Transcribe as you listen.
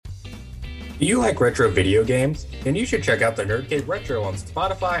Do you like retro video games? Then you should check out the Nerdcade Retro on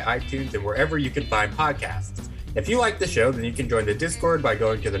Spotify, iTunes, and wherever you can find podcasts. If you like the show, then you can join the Discord by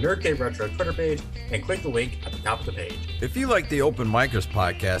going to the Nerdcade Retro Twitter page and click the link at the top of the page. If you like the Open Micers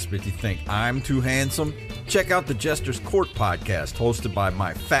podcast, but you think I'm too handsome, check out the Jester's Court podcast hosted by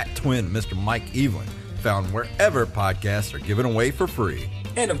my fat twin, Mr. Mike Evelyn, found wherever podcasts are given away for free.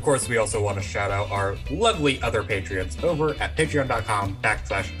 And of course, we also want to shout out our lovely other Patreons over at patreon.com/OM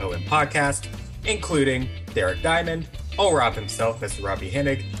Podcast, including Derek Diamond, Rob himself, Mr. Robbie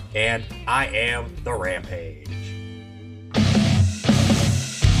Hennig, and I Am the Rampage.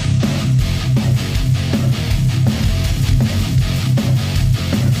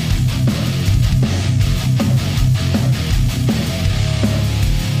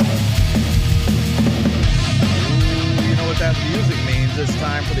 That music means it's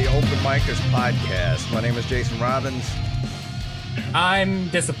time for the Open Micers podcast. My name is Jason Robbins. I'm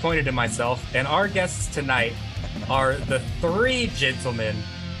disappointed in myself, and our guests tonight are the three gentlemen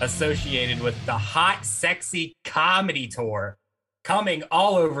associated with the Hot Sexy Comedy Tour, coming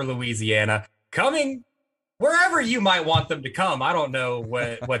all over Louisiana, coming wherever you might want them to come. I don't know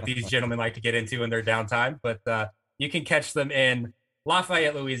what these gentlemen like to get into in their downtime, but you can catch them in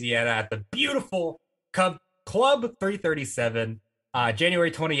Lafayette, Louisiana at the beautiful Club 337, January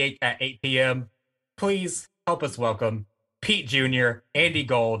 28th at 8 p.m. Please help us welcome Pete Jr., Andy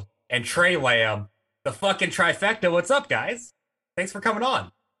Gold, and Trey Lamb, the fucking trifecta. What's up, guys? Thanks for coming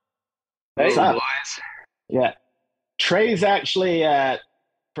on. Hey, What's up? boys. Yeah. Trey's actually,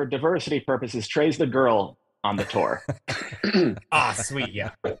 for diversity purposes, Trey's the girl on the tour. Sweet, yeah.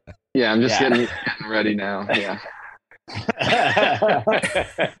 Yeah, I'm just getting ready now. Yeah.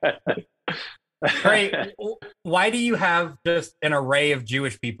 Trey, why do you have just an array of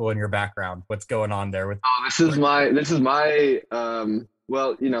Jewish people in your background? What's going on there? This is my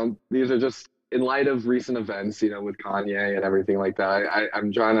well, these are just in light of recent events, with Kanye and everything like that.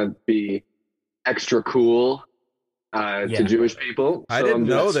 I'm trying to be extra cool to Jewish people. I didn't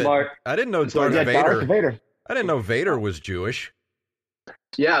know that. Smart. I didn't know Darth Vader. I didn't know Vader was Jewish.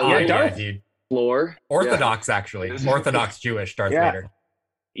 Yeah, Darth dude. Floor. Orthodox, actually. Orthodox Jewish Darth Vader.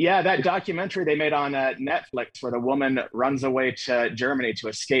 Yeah, that documentary they made on Netflix where the woman runs away to Germany to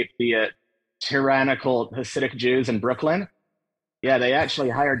escape the tyrannical Hasidic Jews in Brooklyn. Yeah, they actually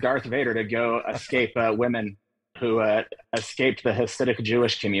hired Darth Vader to go escape women who escaped the Hasidic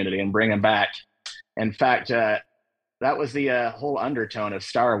Jewish community and bring them back. In fact, that was the whole undertone of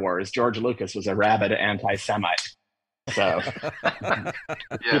Star Wars. George Lucas was a rabid anti-Semite. So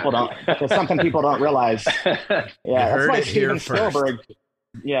people don't. There's something people don't realize. Yeah, that's why Steven Spielberg.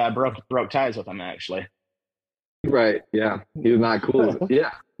 Yeah, broke ties with him actually. Right. Yeah, he was not cool.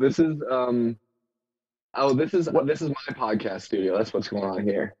 Yeah, this is this is my podcast studio. That's what's going on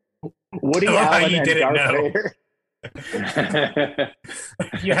here. Woody Allen and Darth Vader.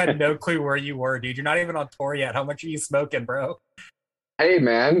 You had no clue where you were, dude. You're not even on tour yet. How much are you smoking, bro? Hey,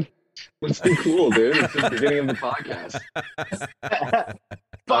 man. Let's be cool, dude. It's the beginning of the podcast.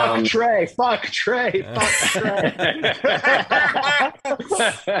 Fuck Trey. Fuck Trey.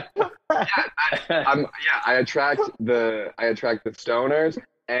 I attract the stoners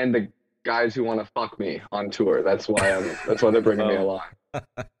and the guys who want to fuck me on tour. That's why they're bringing me along.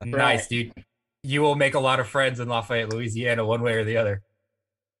 Nice, dude. You will make a lot of friends in Lafayette, Louisiana, one way or the other.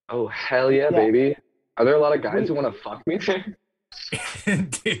 Oh, hell yeah, baby. Are there a lot of guys who want to fuck me?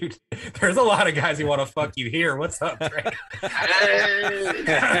 Dude, there's a lot of guys who want to fuck you here. What's up, Trey?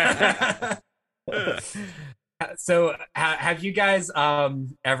 So have you guys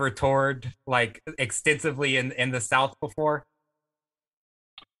ever toured like extensively in the South before?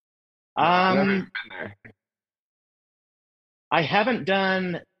 I've never been there. I haven't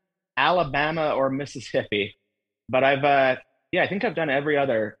done Alabama or Mississippi, but I think I've done every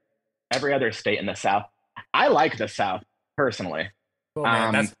other state in the South. I like the South personally. Cool,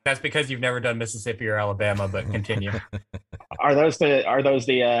 man. That's because you've never done Mississippi or Alabama, but continue. Are those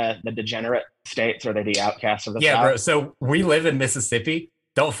the degenerate states? Or are they the outcasts of the South? Yeah, bro. So we live in Mississippi.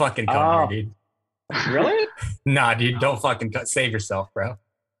 Don't fucking come here, dude. Really? Nah, dude. Don't fucking save yourself, bro.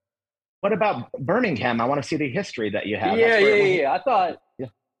 What about Birmingham? I want to see the history that you have. Yeah. I thought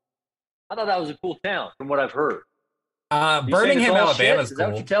that was a cool town from what I've heard. Birmingham, Alabama's cool. Is that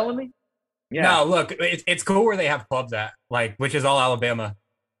what you're telling me? Yeah. No, look, it's cool where they have clubs at, like, which is all Alabama.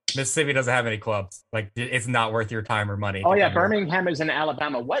 Mississippi doesn't have any clubs. Like, it's not worth your time or money. Oh, yeah, Birmingham is in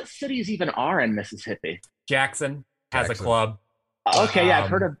Alabama. What cities even are in Mississippi? Jackson has a club. Okay, yeah, I've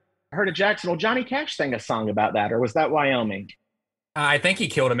heard of Jackson. Well, Johnny Cash sang a song about that, or was that Wyoming? I think he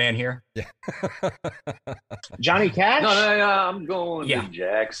killed a man here. Yeah. Johnny Cash? No, I'm going Yeah. to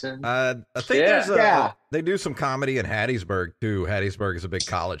Jackson. I think Yeah. they do some comedy in Hattiesburg too. Hattiesburg is a big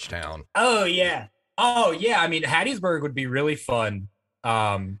college town. Oh yeah. I mean, Hattiesburg would be really fun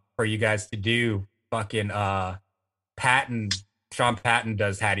for you guys to do. Fucking Sean Patton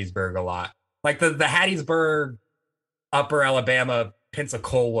does Hattiesburg a lot. Like the Hattiesburg, Upper Alabama,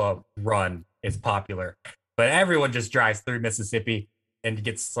 Pensacola run is popular, but everyone just drives through Mississippi and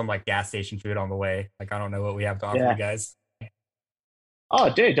gets some like gas station food on the way. Like I don't know what we have to offer you guys.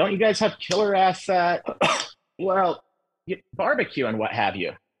 Oh, dude, don't you guys have killer ass, barbecue and what have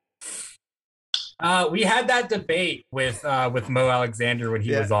you? We had that debate with Mo Alexander when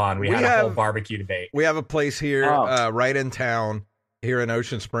he was on. We had a whole barbecue debate. We have a place here right in town here in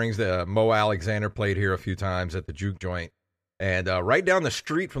Ocean Springs. Mo Alexander played here a few times at the Juke Joint. And right down the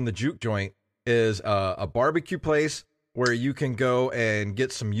street from the Juke Joint is a barbecue place where you can go and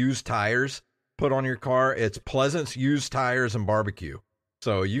get some used tires put on your car. It's Pleasant's Used Tires and Barbecue.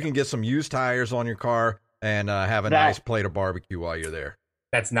 So you can get some used tires on your car and have a nice plate of barbecue while you're there.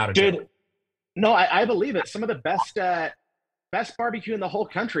 That's not a joke. No, I believe it. Some of the best barbecue in the whole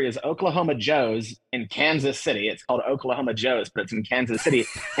country is Oklahoma Joe's in Kansas City. It's called Oklahoma Joe's, but it's in Kansas City,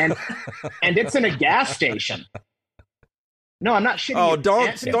 and it's in a gas station. No, I'm not shitting. Oh, you.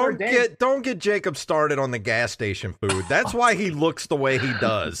 don't get Jacob started on the gas station food. That's why he looks the way he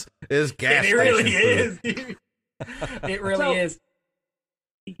does. Is gas station really food. It really is.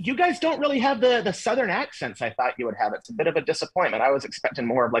 You guys don't really have the southern accents I thought you would have. It's a bit of a disappointment. I was expecting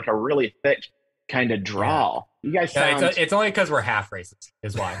more of like a really thick kind of drawl. You guys sound... it's only because we're half racist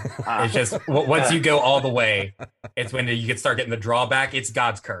is why. It's just once you go all the way, it's when you can start getting the drawback. It's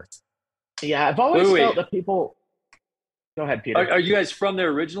God's curse. Yeah, I've always felt that people... Go ahead, Peter. Are you guys from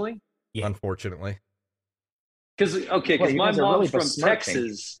there originally? Yeah. Unfortunately. Because my mom's really from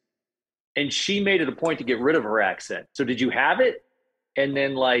Texas, and she made it a point to get rid of her accent. So did you have it? And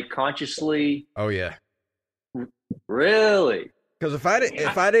then, like, consciously... Oh, yeah. Really? Because if I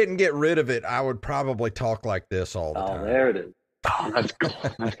didn't get rid of it, I would probably talk like this all the time. Oh, there it is. Oh, that's cool.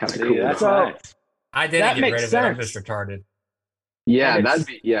 That's kind of cool. That's nice. I didn't get rid of it. I'm just retarded. Yeah, that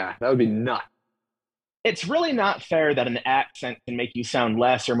would be nuts. It's really not fair that an accent can make you sound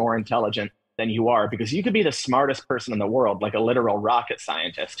less or more intelligent than you are, because you could be the smartest person in the world, like a literal rocket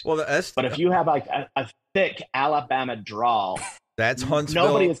scientist. Well, but if you have like a thick Alabama drawl, that's Huntsville.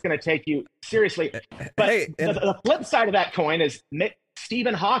 Nobody is going to take you seriously. But the flip side of that coin is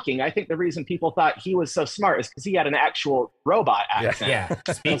Stephen Hawking. I think the reason people thought he was so smart is because he had an actual robot accent. Yeah,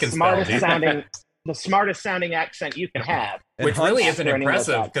 the smartest sounding accent you can have. Which really isn't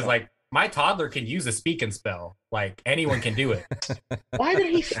impressive because like my toddler can use a speak and spell. Like anyone can do it. Why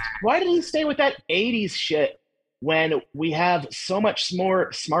did he stay with that 80s shit when we have so much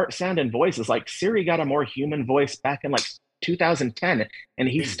more smart sounding voices? Like Siri got a more human voice back in like 2010, and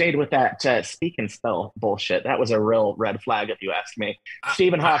he stayed with that speak and spell bullshit. That was a real red flag if you ask me.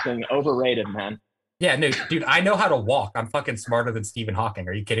 Stephen Hawking, overrated, man. Yeah, no, dude, I know how to walk. I'm fucking smarter than Stephen Hawking.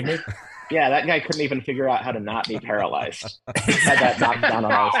 Are you kidding me? Yeah, that guy couldn't even figure out how to not be paralyzed. He had that knocked down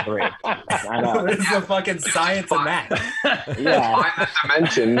on all three. I know. This is the fucking science in that. Yeah. Find that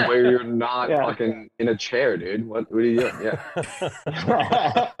dimension where you're not fucking in a chair, dude. What are you doing? Yeah.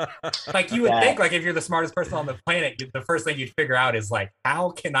 Like you would think, like if you're the smartest person on the planet, the first thing you'd figure out is like,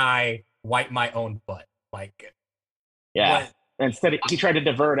 how can I wipe my own butt? Like, yeah. What? Instead, he tried to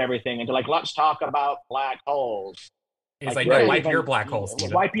divert everything into like, let's talk about black holes. It's like wipe your black hole,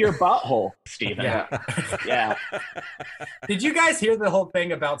 Stephen. Wipe your butthole, Stephen. Yeah. Did you guys hear the whole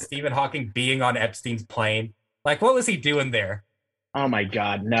thing about Stephen Hawking being on Epstein's plane? Like, what was he doing there? Oh my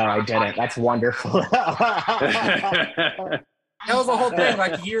God, no, I didn't. That's wonderful. That was the whole thing.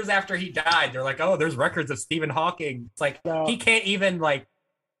 Like years after he died, they're like, "Oh, there's records of Stephen Hawking." It's like he can't even like.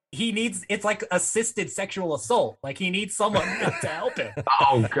 He needs. It's like assisted sexual assault. Like he needs someone to help him.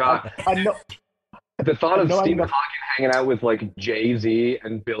 Oh God. The thought of Stephen Hawking hanging out with like Jay-Z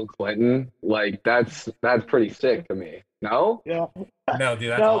and Bill Clinton, like that's pretty sick to me. No? Yeah. No,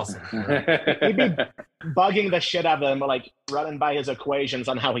 dude, that's awesome. He'd be bugging the shit out of them, like running by his equations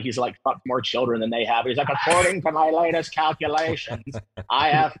on how he's like fucked more children than they have. He's like, according to my latest calculations,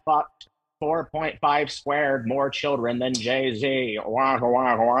 I have fucked 4.5 squared more children than Jay-Z. Wah,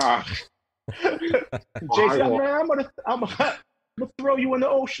 wah, wah. Jay-Z, I'm gonna throw you in the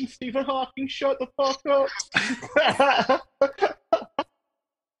ocean, Stephen Hawking. Shut the fuck up.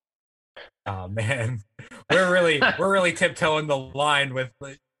 Oh man, we're really tiptoeing the line with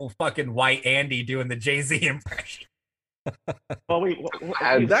fucking White Andy doing the Jay-Z impression. Well,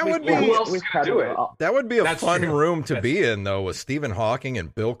 That would be- who else is gonna do it? That would be a That's fun true. room to be in, though, with Stephen Hawking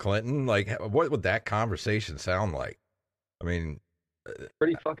and Bill Clinton. Like, what would that conversation sound like? I mean,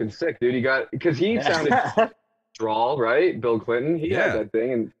 Pretty fucking sick, dude. Because he sounded drawl, right? Bill Clinton, he Yeah. had that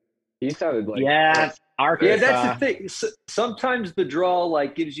thing, and he sounded like Yeah, Yeah, that's the thing. Sometimes the draw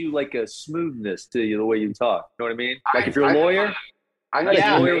like gives you like a smoothness to you the way you talk. You know what I mean? Like if you're a lawyer, I had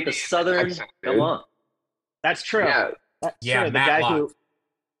Yeah. a a lawyer with a southern, accent, come dude. on. that's true. Yeah, That's Yeah, true. The Matlock. guy who,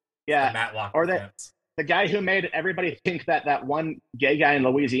 yeah, Matlock or that- defense. the guy who made everybody think that one gay guy in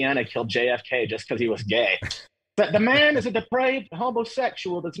Louisiana killed JFK just because he was gay. But the man is a depraved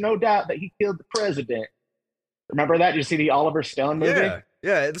homosexual. There's no doubt that he killed the president. Remember that? Did you see the Oliver Stone movie?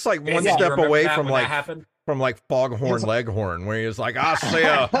 yeah, it's like one Yeah, you step remember away that from when like that happened? Foghorn Leghorn, where he was like, I see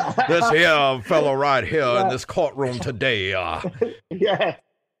this here fellow right here in this courtroom today. Yeah.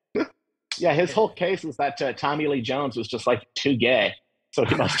 Yeah, his whole case was that Tommy Lee Jones was just like too gay. So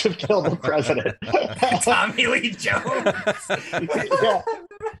he must have killed the president. Tommy Lee Jones. Yeah.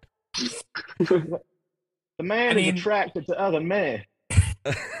 The man is attracted to other men.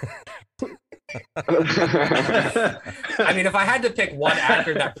 I mean, if I had to pick one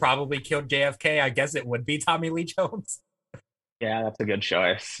actor that probably killed JFK, I guess it would be Tommy Lee Jones. Yeah, that's a good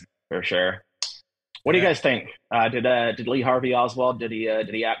choice for sure. What do you guys think? Did Lee Harvey Oswald did he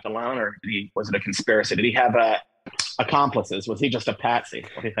act alone, or was it a conspiracy? Did he have accomplices? Was he just a patsy?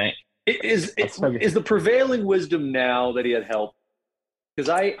 What do you think? Is the prevailing wisdom now that he had help? Because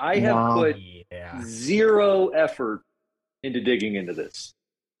I have No. put Yeah. zero effort into digging into this.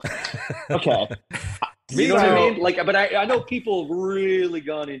 Okay. You know what I So- mean? Like, but I know people have really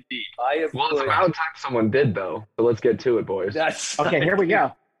gone in deep. I have. well, it's put, about time someone did, though. So let's get to it, boys. that's Okay, here we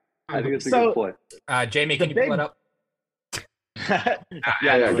go. I think it's a So- good point. Jamie, The can you pull big- it up?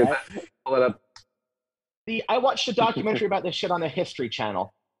 Yeah, right? get that. Pull it up. I watched a documentary about this shit on the History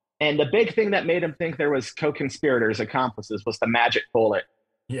Channel, and the big thing that made him think there was co-conspirators, accomplices, was the magic bullet.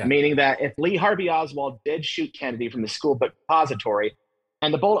 Yeah. Meaning that if Lee Harvey Oswald did shoot Kennedy from the school book depository,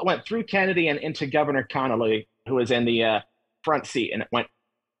 and the bullet went through Kennedy and into Governor Connolly, who was in the front seat, and it went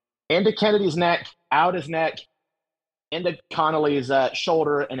into Kennedy's neck, out his neck, into Connolly's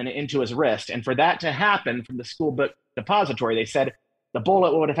shoulder, and then into his wrist. And for that to happen from the school book depository, they said the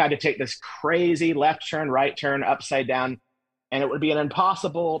bullet would have had to take this crazy left turn, right turn, upside down, and it would be an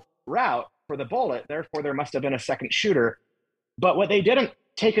impossible route for the bullet. Therefore, there must have been a second shooter. But what they didn't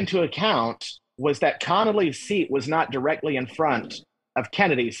take into account was that Connolly's seat was not directly in front of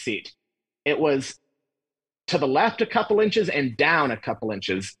Kennedy's seat. It was to the left a couple inches and down a couple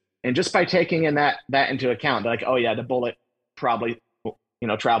inches. And just by taking in that into account, they're like, oh yeah, the bullet probably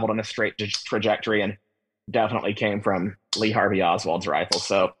traveled on a straight trajectory and definitely came from Lee Harvey Oswald's rifle.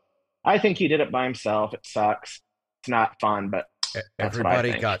 So I think he did it by himself. It sucks. It's not fun, but that's what I Everybody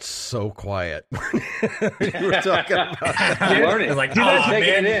think. got so quiet when you were talking about that. I'm learning. It's like, You guys oh,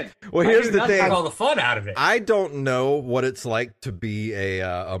 taking man. it in. Well, here's the Took thing. all the fun out of it. I don't know what it's like to be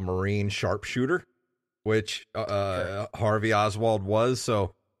a Marine sharpshooter, which Harvey Oswald was.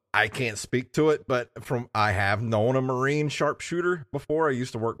 So I can't speak to it, but I have known a Marine sharpshooter before. I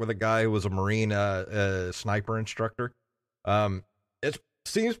used to work with a guy who was a Marine sniper instructor. It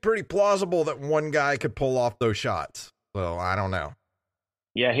seems pretty plausible that one guy could pull off those shots. So I don't know.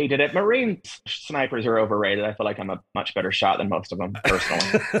 Yeah, he did it. Marine snipers are overrated. I feel like I'm a much better shot than most of them,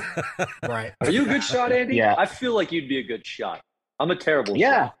 personally. Right. Are you a good shot, Andy? Yeah. I feel like you'd be a good shot. I'm a terrible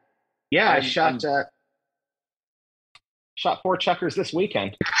Yeah. shot. Yeah, I I'm- shot 4 chuckers this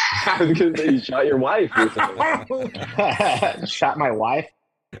weekend. I was gonna say you shot your wife recently. Shot my wife.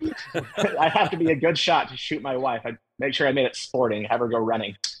 I have to be a good shot to shoot my wife. I make sure I made it sporting. Have her go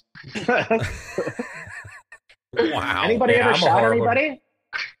running. Wow. Anybody Yeah, ever I'm a shot horrible- anybody?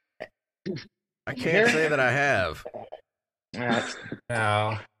 I can't say that I have.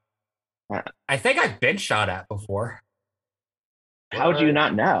 No. I think I've been shot at before. How do you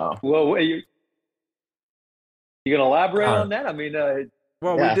not know? Well, wait, you gonna elaborate Uh, on that? I mean,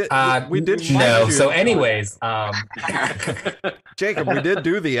 Well, Yeah. we did shoot No. you. So, anyways, Jacob, we did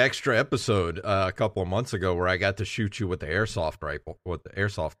do the extra episode a couple of months ago where I got to shoot you with the airsoft rifle, with the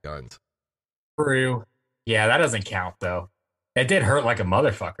airsoft guns. true. Yeah, that doesn't count though. It did hurt like a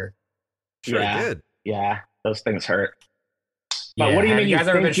motherfucker. Sure, Yeah. it did. Yeah, those things hurt. But Yeah, what do you have mean You you guys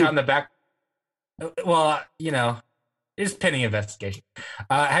ever been think you- shot in the back? Well, it's pending investigation.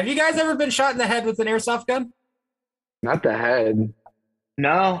 Have you guys ever been shot in the head with an airsoft gun? Not the head.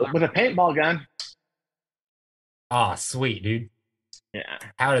 No, with a paintball gun. Oh, sweet, dude. Yeah.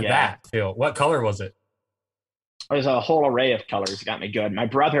 How did Yeah. that feel? What color was it? There's a whole array of colors. Got me good. My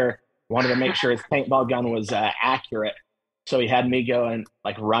brother wanted to make sure his paintball gun was accurate. So he had me go and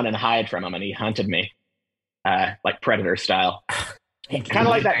like run and hide from him, and he hunted me, like Predator style. Kind of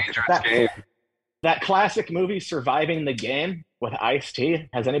like that classic movie Surviving the Game with Ice-T.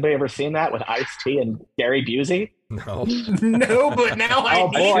 Has anybody ever seen that with Ice-T and Gary Busey? No. No, but now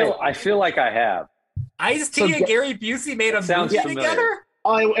I feel like I have. Ice-T and Gary Busey made a movie together?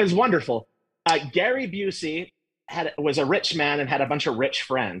 Oh, it was wonderful. Gary Busey was a rich man and had a bunch of rich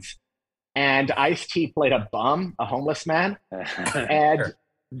friends. And Ice-T played a bum, a homeless man. And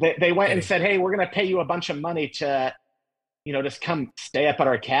they went and said, hey, we're going to pay you a bunch of money to, just come stay up at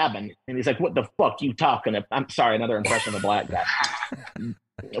our cabin. And he's like, what the fuck you talking about? I'm sorry, another impression of a black guy.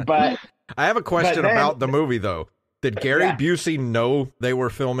 But I have a question about the movie, though. Did Gary Busey know they were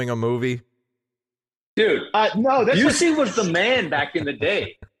filming a movie? Dude, no. Busey was the man back in the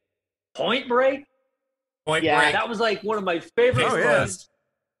day. Point Break? Break. That was like one of my favorite movies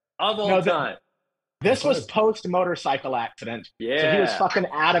of all time. This was post-motorcycle accident. Yeah. So he was fucking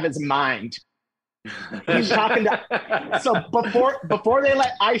out of his mind. He's talking to... So before they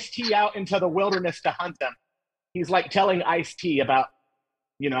let Ice-T out into the wilderness to hunt them, he's like telling Ice-T about,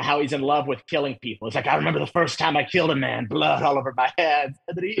 how he's in love with killing people. It's like, I remember the first time I killed a man, blood all over my hands.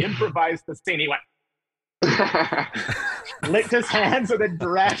 And then he improvised the scene. He went... licked his hands and then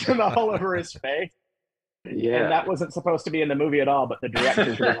dragged them all over his face. Yeah. And that wasn't supposed to be in the movie at all, but the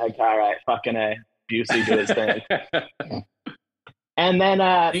directors were like, all right, fucking Busey do his thing. And then,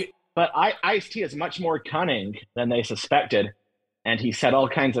 but Ice-T is much more cunning than they suspected. And he set all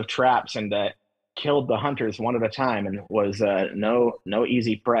kinds of traps and killed the hunters one at a time and was no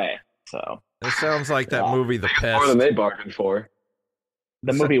easy prey. So it sounds like that movie, The Pest. More than they bargained for.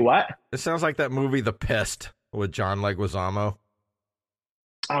 The movie what? It sounds like that movie, The Pest, with John Leguizamo.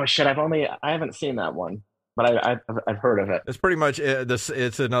 Oh shit! I haven't seen that one, but I've heard of it. It's pretty much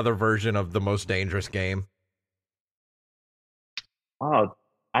it's another version of The Most Dangerous Game. Oh,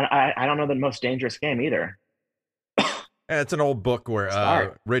 I don't know The Most Dangerous Game either. It's an old book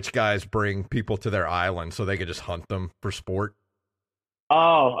where rich guys bring people to their island so they could just hunt them for sport.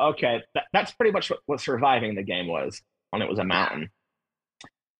 Oh, okay. That's pretty much what Surviving the Game was when it was a mountain.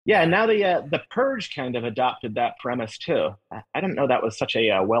 Yeah, and now the Purge kind of adopted that premise too. I didn't know that was such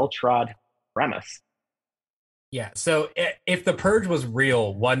a well-trod premise. Yeah, so if the Purge was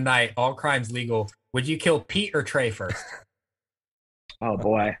real, one night, all crimes legal, would you kill Pete or Trey first? Oh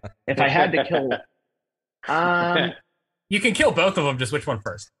boy, if I had to kill, you can kill both of them. Just which one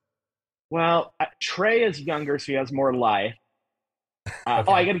first? Well, Trey is younger, so he has more life. Okay.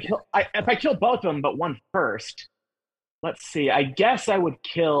 Oh, I gotta kill. If I kill both of them, but one first. Let's see. I guess I would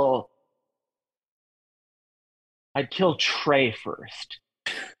kill. I'd kill Trey first.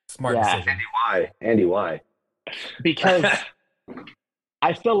 Smart decision. Andy, why? Because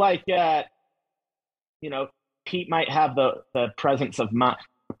I feel like Pete might have the presence of mind.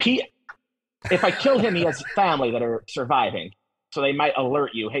 Pete, if I kill him, he has family that are surviving, so they might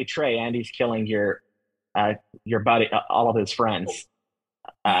alert you. Hey, Trey, Andy's killing your buddy, all of his friends.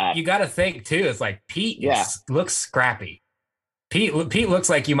 You got to think too. It's like Pete looks scrappy. Pete looks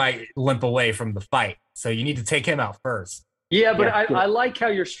like you might limp away from the fight, so you need to take him out first. Yeah, but I like how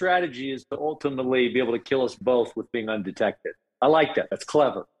your strategy is to ultimately be able to kill us both with being undetected. I like that. That's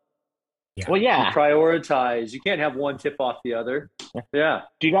clever. Yeah. Well, yeah. You prioritize. You can't have one tip off the other. Yeah.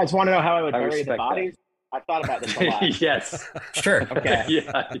 Do you guys want to know how I would bury the bodies? I thought about this a lot. Yes. Sure. Okay.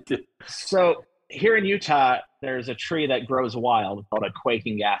 Yeah, I did. So here in Utah, there's a tree that grows wild called a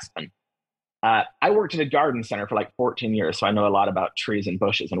quaking aspen. I worked at a garden center for like 14 years, so I know a lot about trees and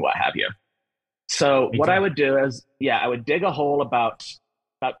bushes and what have you. So what I would do is, I would dig a hole about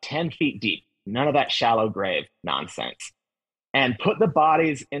 10 feet deep, none of that shallow grave nonsense, and put the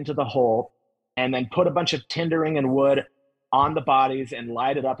bodies into the hole and then put a bunch of tindering and wood on the bodies and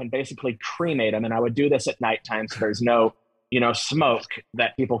light it up and basically cremate them. And I would do this at nighttime so there's no, smoke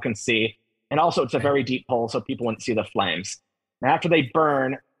that people can see. And also it's a very deep hole so people wouldn't see the flames. And after they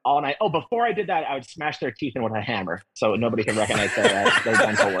burn all night, before I did that, I would smash their teeth in with a hammer so nobody could recognize their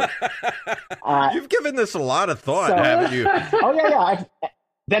dental work. You've given this a lot of thought, haven't you? Oh, yeah.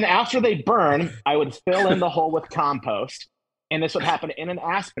 Then after they burn, I would fill in the hole with compost. And this would happen in an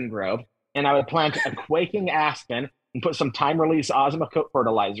aspen grove. And I would plant a quaking aspen and put some time-release Osmocote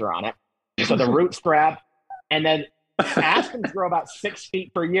fertilizer on it. So the roots grab. And then aspens grow about 6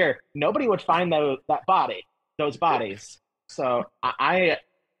 feet per year. Nobody would find those bodies. So I'm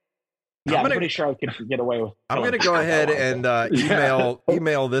pretty sure I could get away with. I'm going to go ahead and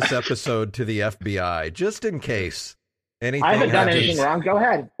email this episode to the FBI just in case anything. I haven't done anything wrong. Go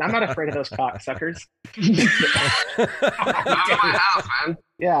ahead. I'm not afraid of those cocksuckers. Out of my house, man.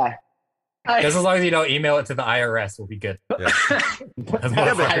 Yeah. Just as long as you don't email it to the IRS, we'll be good. Yeah. Those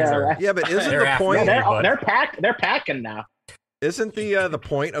motherfuckers are- Yeah, but isn't They're the after point? you. They're packing now. Isn't the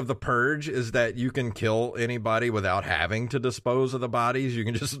point of the purge is that you can kill anybody without having to dispose of the bodies? You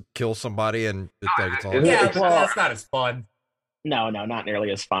can just kill somebody and it's all. Yeah, Well- but that's not as fun. No, not nearly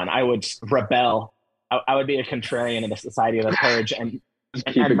as fun. I would rebel. I would be a contrarian in the Society of the Purge and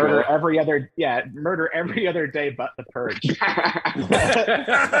Keep it murder going. murder every other day but the Purge.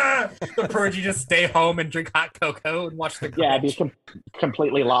 The purge, you just stay home and drink hot cocoa and watch the Yeah, Grinch. be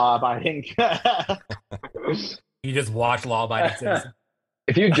completely law-abiding. You just watch Law Abiding Citizen.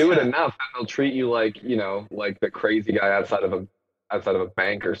 If you do it enough, then they'll treat you like, you know, like the crazy guy outside of a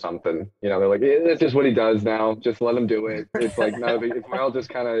bank or something. You know, they're like, it's just what he does now. Just let him do it. It's like, no, if we all just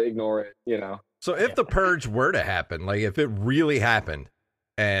kind of ignore it, you know. So if the purge were to happen, like if it really happened,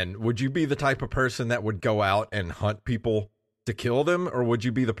 and would you be the type of person that would go out and hunt people to kill them, or would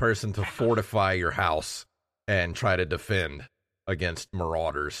you be the person to fortify your house and try to defend against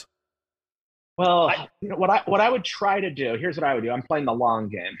marauders? Well, you know, what I would try to do, here's what I would do. I'm playing the long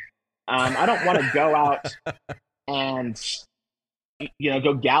game. I don't want to go out and, you know,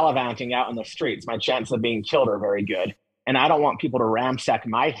 go gallivanting out in the streets. My chances of being killed are very good. And I don't want people to ransack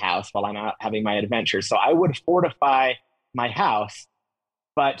my house while I'm out having my adventures. So I would fortify my house.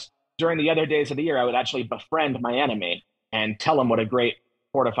 But during the other days of the year, I would actually befriend my enemy and tell him what a great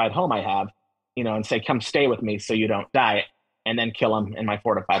fortified home I have, you know, and say, come stay with me so you don't die, and then kill him in my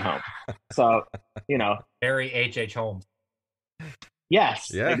fortified home. So, you know. Very H.H. Holmes.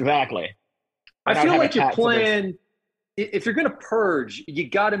 Yes, Yeah. exactly. I don't feel have like a your tax plan, if you're going to purge, you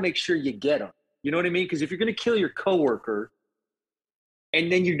got to make sure you get them. You know what I mean? Because if you're going to kill your coworker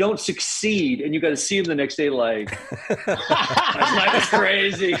and then you don't succeed and you got to see him the next day like, that was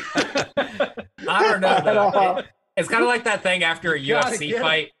crazy. I don't know, though. It's kind of like that thing after a Gotta UFC get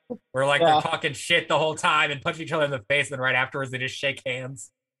fight where, like, Yeah. they're talking shit the whole time and punch each other in the face, and then right afterwards they just shake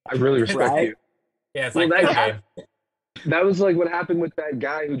hands. I really respect Right. you. Yeah, it's Well, like, that- okay. That was like what happened with that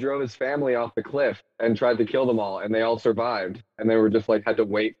guy who drove his family off the cliff and tried to kill them all, and they all survived, and they were just like had to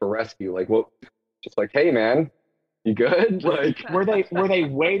wait for rescue. Like, what? Just like, hey, man, you good? Like, Were they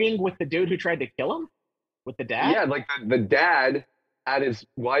waiting with the dude who tried to kill him? With the dad? yeah, like the dad had his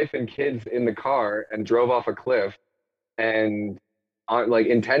wife and kids in the car and drove off a cliff, and like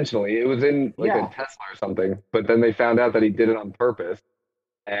intentionally, it was in like Yeah. a Tesla or something. But then they found out that he did it on purpose,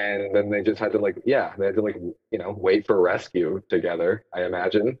 and then they just had to they had to wait for rescue together. I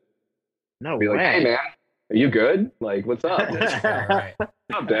imagine. No Be like, way. hey man, are you good? Like, what's up? What's All right.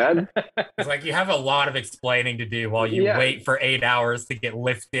 up, Dad? It's like you have a lot of explaining to do while you Yeah. wait for 8 hours to get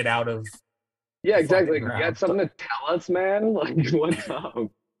lifted out of. Yeah, exactly. Fucking Like, you ground. got something to tell us, man? Like, what's up?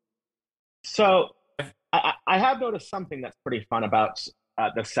 So I have noticed something that's pretty fun about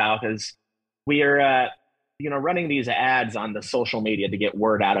the South is we are, running these ads on the social media to get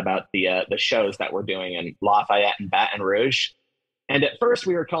word out about the shows that we're doing in Lafayette and Baton Rouge. And at first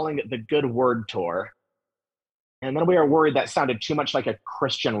we were calling it the Good Word Tour. And then we were worried that sounded too much like a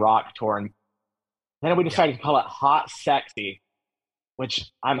Christian rock tour. And then we decided to call it Hot Sexy,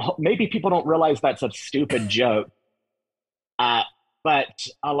 which maybe people don't realize that's a stupid joke. But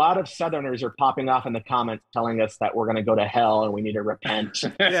a lot of Southerners are popping off in the comments telling us that we're going to go to hell and we need to repent.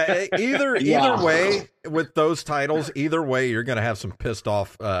 Yeah, either Yeah. way with those titles, either way you're going to have some pissed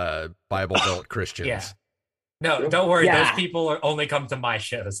off Bible Belt Christians. Yeah. No, don't worry. Yeah. Those people only come to my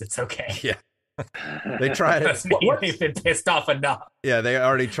shows. It's okay. Yeah. They try to Trust me, they've been pissed off enough. Yeah, they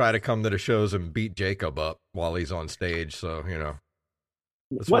already try to come to the shows and beat Jacob up while he's on stage, so,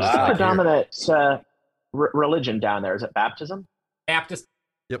 That's What's it's the like here. predominant religion down there? Is it baptism? Baptist.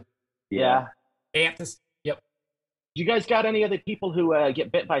 Yeah. Baptist. Yep. You guys got any other people who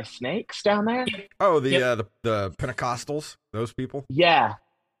get bit by snakes down there? Oh, the Yep. the Pentecostals, those people? Yeah.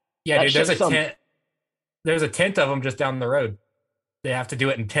 Yeah, That dude. There's a shit's some- tent. There's a tent of them just down the road. They have to do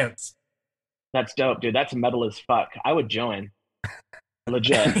it in tents. That's dope, dude. That's metal as fuck. I would join.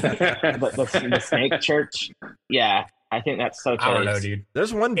 Legit. the snake church? Yeah. I think that's so I don't know, tight. dude.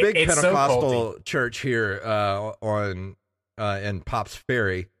 There's one big It's so Pentecostal church here in Pops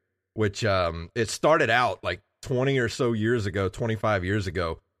Ferry, which it started out like 20 or so years ago, 25 years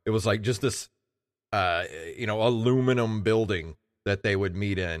ago. It was like just this aluminum building that they would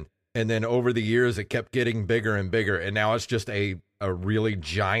meet in. And then over the years it kept getting bigger and bigger, and now it's just a really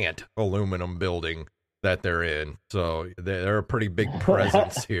giant aluminum building that they're in. So they're a pretty big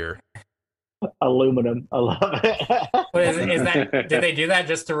presence here. Aluminum. I love it. But is that? Did they do that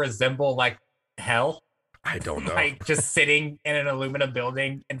just to resemble like hell? I don't know. Like just sitting in an aluminum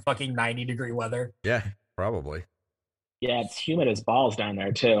building in fucking 90-degree weather. Yeah, probably. Yeah, it's humid as balls down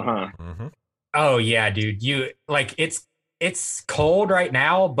there too, huh? Hmm. Oh yeah, dude. You like it's cold right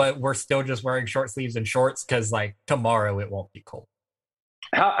now, but we're still just wearing short sleeves and shorts because like tomorrow it won't be cold.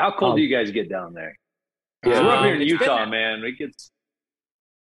 How cold Oh. do you guys get down there? Yeah, We're up here in it's Utah, been- man. It gets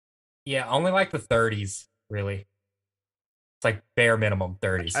Yeah, only like the 30s, really. It's like bare minimum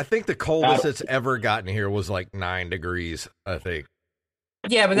 30s. I think the coldest it's ever gotten here was like 9 degrees, I think.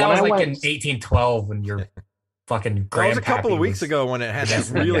 Yeah, but that When was I like went- in 1812 when your fucking That was grandpappy a couple of weeks was- ago when it had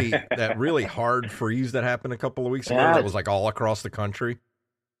that really hard freeze that happened a couple of weeks ago. Yeah. That was like all across the country.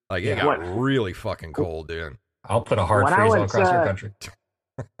 Like it Yeah. got really fucking cold, dude. I'll put a hard When I freeze all went, across your country.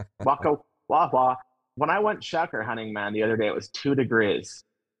 Waka wah wah. When I went chukar hunting, man, the other day it was 2 degrees.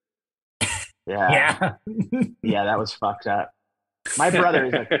 Yeah, Yeah. yeah, that was fucked up. My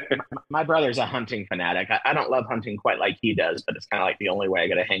brother's a hunting fanatic. I don't love hunting quite like he does, but it's kind of like the only way I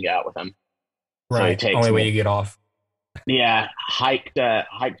got to hang out with him. So he Right. takes Only way me. you get off. Yeah, hiked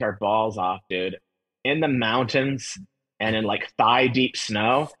our balls off, dude, in the mountains and in like thigh deep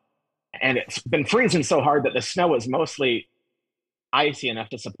snow. And it's been freezing so hard that the snow was mostly icy enough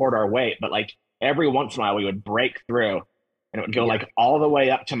to support our weight, but like every once in a while we would break through and it would go like all the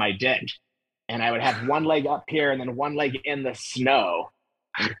way up to my dick. And I would have one leg up here and then one leg in the snow.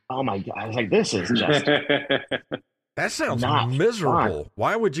 And, oh my God. I was like, this is just That sounds Not miserable.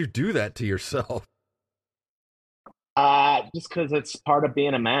 Why would you do that to yourself? just because it's part of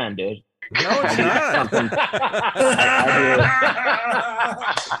being a man, dude. No, it's not.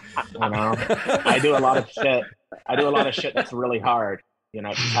 You know, I do a lot of shit. I do a lot of shit that's really hard. You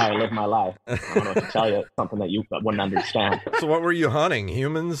know, it's how I live my life. I don't know what to tell you. It's something that you wouldn't understand. So what were you hunting?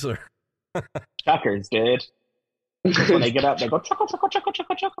 Humans or Chuckers, dude. When they get up, they go chuckle, chuckle, chuckle,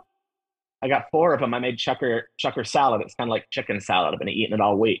 chuckle, chuckle. I got 4 of them. I made chucker salad. It's kind of like chicken salad. I've been eating it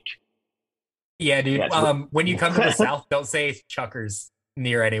all week. Yeah, dude. Yeah, it's- When you come to the South, don't say chuckers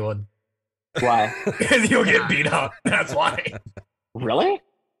near anyone Why? because you'll get beat up. That's why. Really?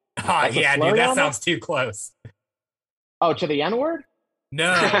 That's a Yeah, slur dude. That down there? sounds too close. Oh, to the N word?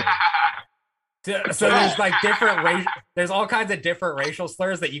 No. So there's like there's all kinds of different racial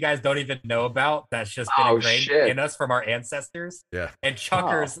slurs that you guys don't even know about. That's just been Oh, ingrained shit. in us from our ancestors. Yeah. And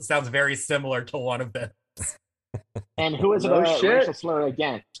chuckers sounds very similar to one of them. And who is it No a shit. racial slur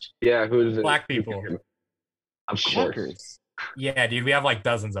against? Yeah, who is it? Black people. Of course. Chuckers. Yeah, dude. We have like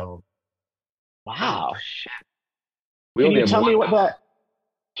dozens of them. Wow. Oh, shit. We Can only you have tell me one.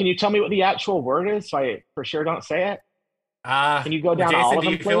 Can you tell me what the actual word is so I for sure don't say it? Can you go down Jason, all of do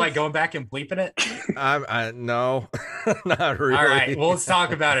you them, feel like please? going back and bleeping it? no, not really. All right, well, let's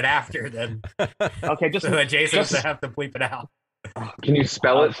talk about it after then, Okay, just so that Jason just- doesn't have to bleep it out. Can you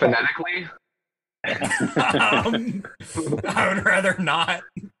spell it phonetically? I would rather not.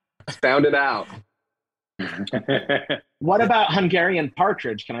 Sound it out. what about Hungarian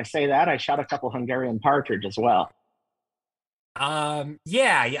partridge? Can I say that? I shot a couple Hungarian partridge as well.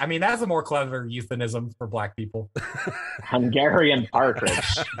 Yeah, I mean that's a more clever euphemism for black people. Hungarian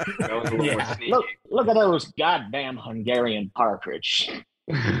partridge. That was a little more Yeah. sneaky. Look at those goddamn Hungarian partridge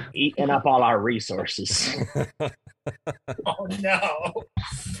eating up all our resources. Oh no,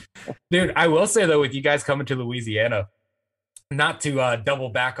 dude! I will say though, with you guys coming to Louisiana, not to double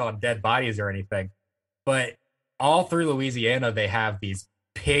back on dead bodies or anything, but all through Louisiana they have these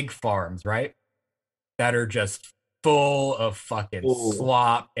pig farms, right? That are just full of fucking Ooh.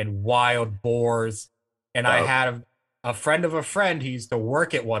 slop and wild boars. And I Oh. had a friend of a friend who used to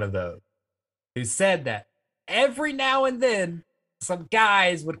work at one of those, who said that every now and then some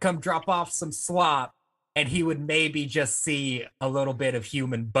guys would come drop off some slop and he would maybe just see a little bit of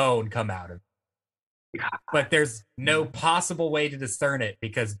human bone come out of it. But there's no possible way to discern it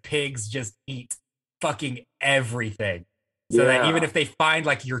because pigs just eat fucking everything. So that Yeah. even if they find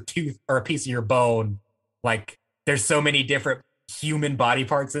like your tooth or a piece of your bone, like there's so many different human body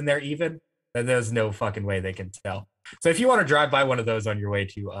parts in there even that there's no fucking way they can tell. So if you want to drive by one of those on your way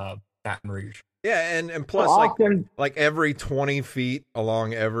to Baton Rouge. Yeah, and plus Often, like every 20 feet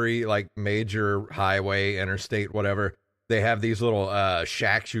along every like major highway, interstate, whatever, they have these little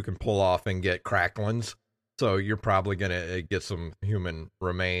shacks you can pull off and get cracklings. So you're probably gonna get some human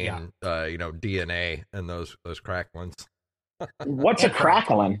remain, DNA in those cracklings. what's a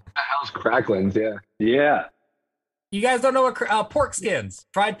crackling? The hell's cracklings? Yeah. Yeah. You guys don't know what pork skins,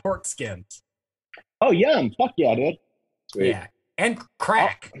 fried pork skins. Oh, yum. Fuck yeah, dude. Sweet. Yeah. And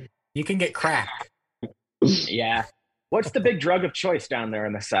crack. You can get crack. Yeah. What's the big drug of choice down there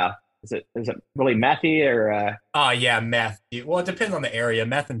in the South? Is it really methy or Oh yeah, meth. Dude. Well, it depends on the area.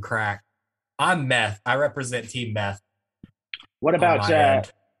 Meth and crack. I'm meth. I represent Team Meth. what on about my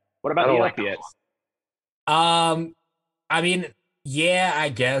end. what I about don't the like opiates? I mean, yeah, I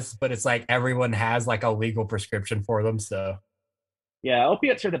guess, but it's like everyone has like a legal prescription for them. So, Yeah,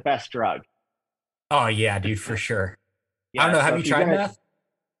 opiates are the best drug. oh yeah, dude, for sure. Yeah, I don't know. so Have you if you're tried gonna- meth?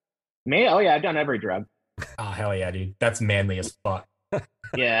 Me? Oh yeah, I've done every drug. Oh hell yeah, dude. That's manly as fuck.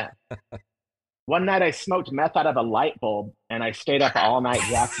 Yeah. One night I smoked meth out of a light bulb, and I stayed up all night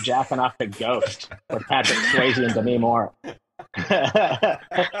jacking off the Ghost with Patrick Swayze and Demi Moore.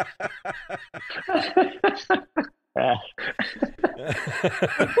 Uh,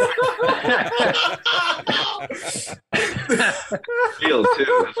 Real too.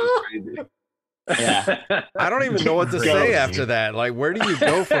 This is crazy. yeah. I don't even know what to say after that. Like, where do you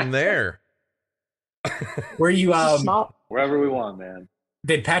go from there? Were you Small. Wherever we want, man.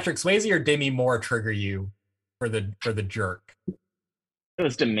 did Patrick Swayze or Demi Moore trigger you for the jerk? It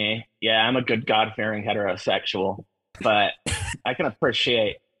was to me. Yeah, I'm a good God-fearing heterosexual, but I can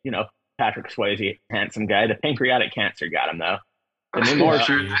appreciate, Patrick Swayze, handsome guy. The pancreatic cancer got him though. Demi Moore,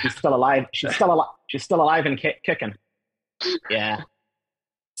 she's still alive. She's still alive. She's still alive and kicking. Yeah.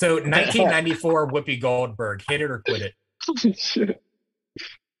 So 1994 Whoopi Goldberg, hit it or quit it. Holy shit.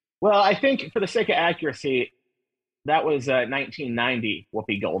 Well, I think for the sake of accuracy, that was 1990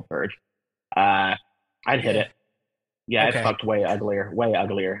 Whoopi Goldberg. I'd hit it. Yeah, Okay. I fucked way uglier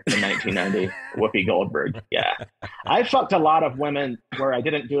than 1990 Whoopi Goldberg. Yeah, I fucked a lot of women where I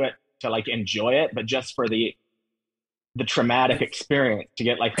didn't do it to like enjoy it, but just for the traumatic experience to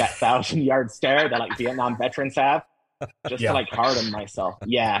get like that 1,000-yard stare that like Vietnam veterans have, just Yeah. to like harden myself.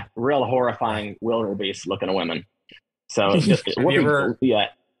 Yeah, real horrifying wildebeest looking women. So just, Have you ever- yeah.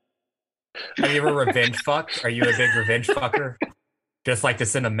 Have you ever revenge fucked? Are you a big revenge fucker? Just like to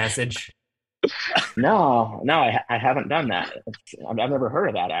send a message? No, I haven't done that. I've never heard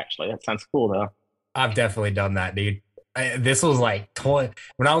of that actually. That sounds cool though. I've definitely done that, dude. This was like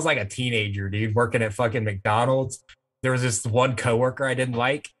when I was like a teenager, dude, working at fucking McDonald's. There was this one coworker I didn't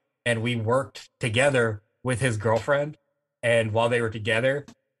like, and we worked together with his girlfriend. And while they were together,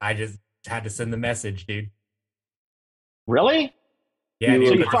 I just had to send the message, dude. Really? Yeah, So dude, you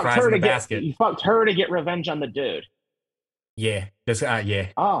put the fucked fries her in the to get basket. you fucked her to get revenge on the dude. Yeah, yeah.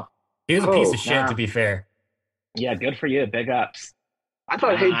 Oh, He was a piece Oh, of shit, nah. to be fair. yeah, good for you. Big ups. I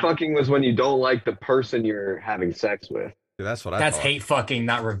thought hate fucking was when you don't like the person you're having sex with. That's what I That's thought. hate fucking,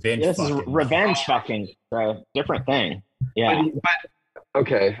 not revenge This is fucking. revenge fucking. So different thing. Yeah. But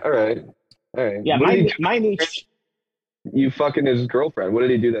okay, all right. Yeah, What did he my do? niche. You fucking his girlfriend. What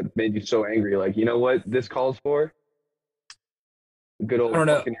did he do that made you so angry? Like, you know what this calls for? Good old I don't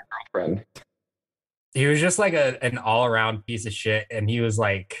know. fucking your girlfriend. He was just like an all-around piece of shit, and he was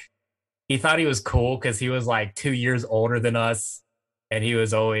like, he thought he was cool because he was like 2 years older than us, and he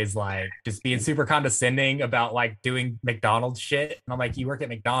was always like just being super condescending about like doing McDonald's shit. And I'm like, you work at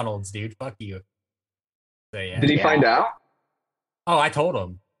McDonald's, dude, fuck you. So yeah. Did he find out? Oh, I told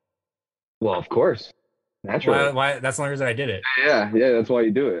him. Well, of course. Naturally. Why that's the only reason I did it. Yeah, that's why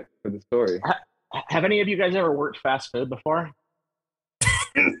you do it for the story. Have any of you guys ever worked fast food before?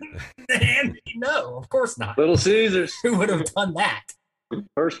 And no, of course not. Little Caesars, Who would have done that?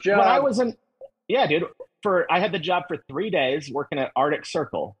 first job. When I was in, yeah, dude. I had the job for 3 days working at Arctic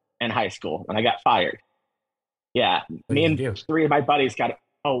Circle in high school, and I got fired. Yeah, me did and you do? 3 of my buddies got.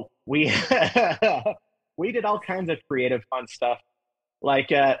 Oh, we we did all kinds of creative, fun stuff.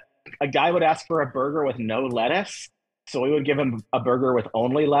 Like a guy would ask for a burger with no lettuce, so we would give him a burger with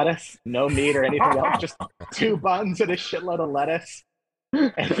only lettuce, no meat or anything else, just 2 buns and a shitload of lettuce.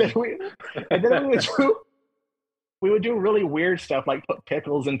 And then we would do really weird stuff like put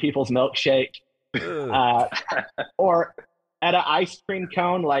pickles in people's milkshake. Or at an ice cream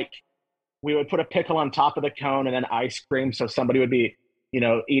cone, like we would put a pickle on top of the cone and then ice cream. So somebody would be,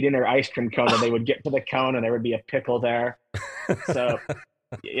 eating their ice cream cone and they would get to the cone and there would be a pickle there. So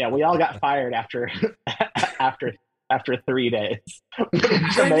yeah, we all got fired after 3 days.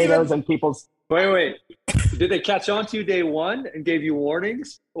 Tomatoes in people's. Wait. Did they catch on to you day one and gave you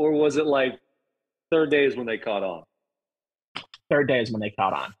warnings? Or was it like third day is when they caught on? Third day is when they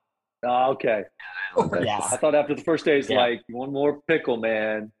caught on. Oh, okay. Yeah. I thought after the first day is Yeah. like, one more pickle,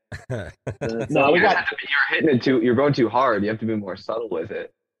 man. No, we got. You're hitting it you're going too hard. You have to be more subtle with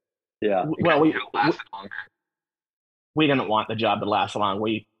it. Yeah. Well, It'll last longer. we didn't want the job to last long.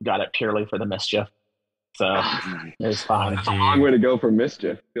 We got it purely for the mischief. So it was fine. That's a long way to go for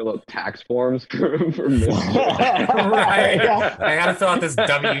mischief. Fill out tax forms for mischief. Right. Yeah. I gotta fill out this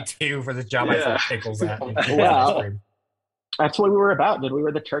W-2 for the job I sell Yeah. pickles at. Well, that's what we were about, dude. We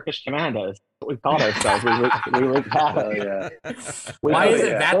were the Turkish Commandos. That's what we called ourselves. We were Oh, yeah. Why we- isn't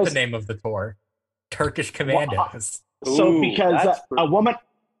yeah. that the Those- name of the tour? Turkish Commandos. So Ooh, because that's a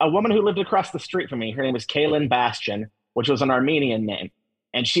woman who lived across the street from me, her name was Kaylin Bastian. which was an Armenian name.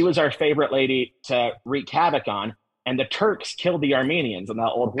 And she was our favorite lady to wreak havoc on. And the Turks killed the Armenians in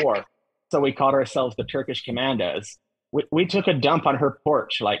that old war. So we called ourselves the Turkish Commandos. We took a dump on her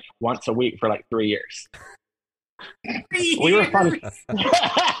porch like once a week for like 3 years. We were fun.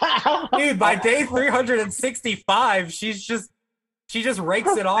 Dude, by day 365, she just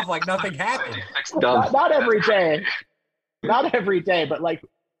rakes it off like nothing happened. Not every day. Not every day, but like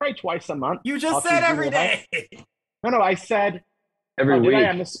probably twice a month. You just said every day. No, I said Every week.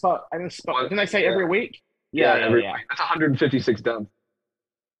 I misspoke. Didn't I say every week? Yeah, every week. That's 156 dumps.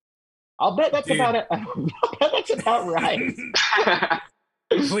 I'll bet that's about it. That's about right.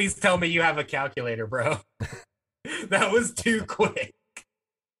 Please tell me you have a calculator, bro. That was too quick.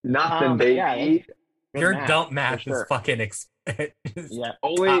 Nothing, baby. Yeah, your dump math is fucking yeah.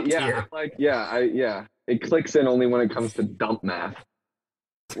 Only it clicks in only when it comes to dump math.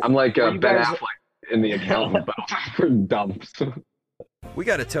 I'm like Ben Affleck in The Accountant, but for dumps. We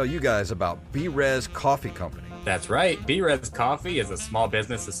got to tell you guys about B-Res Coffee Company. That's right. B-Res Coffee is a small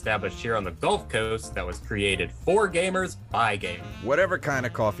business established here on the Gulf Coast that was created for gamers by gamers. Whatever kind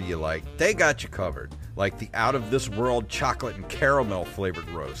of coffee you like, they got you covered. Like the out-of-this-world chocolate and caramel flavored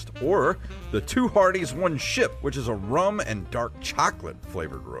roast, or the Two Hardies One Ship, which is a rum and dark chocolate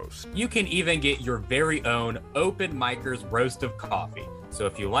flavored roast. You can even get your very own Open Micers roast of coffee. So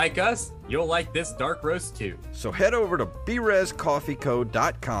if you like us, you'll like this dark roast too. So head over to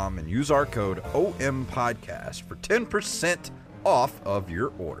brescoffeeco.com and use our code OMPodcast for 10% off of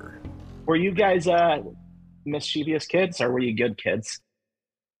your order. Were you guys mischievous kids, or were you good kids?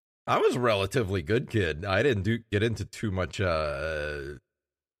 I was a relatively good kid. I didn't get into too much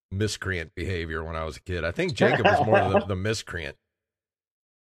miscreant behavior when I was a kid. I think Jacob was more the miscreant.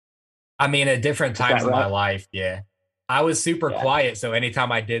 I mean, at different times in my life, yeah. I was super quiet, so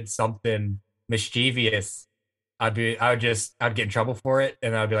anytime I did something mischievous, I'd get in trouble for it,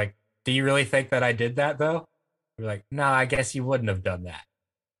 and I'd be like, "Do you really think that I did that, though?" I'd be like, "No, I guess you wouldn't have done that."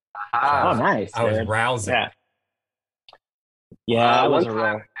 Oh, nice! I was rousing. Yeah, one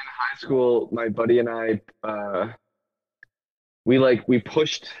time in high school, my buddy and I, we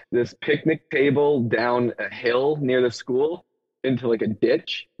pushed this picnic table down a hill near the school into like a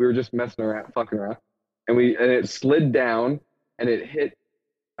ditch. We were just messing around, fucking around. And it slid down and it hit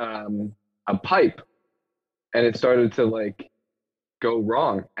a pipe, and it started to like go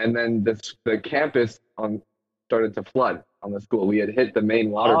wrong. And then the campus started to flood on the school. We had hit the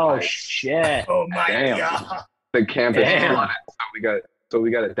main water pipe. Oh shit! Oh my god! The campus flooded, so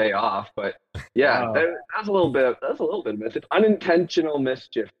we got a day off. But yeah, that's a little bit of mischief. Unintentional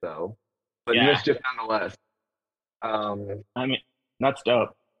mischief though, but mischief nonetheless. I mean, that's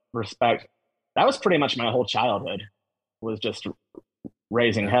dope. Respect. That was pretty much my whole childhood, was just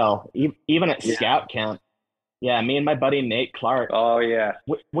raising hell. Even at scout camp. Yeah, me and my buddy Nate Clark. Oh, yeah.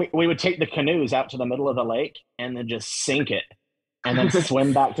 We would take the canoes out to the middle of the lake and then just sink it and then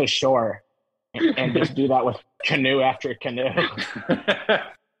swim back to shore and just do that with canoe after canoe.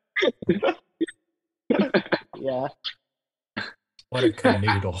 Yeah. What a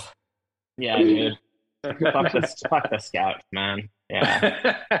canoodle. Yeah, dude. Fuck the scouts, man.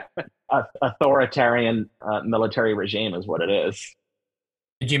 Yeah. Authoritarian military regime is what it is.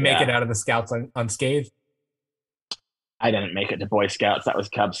 Did you make it out of the scouts unscathed? I didn't make it to Boy Scouts. That was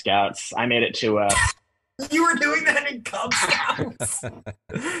Cub Scouts. I made it to You were doing that in Cub Scouts?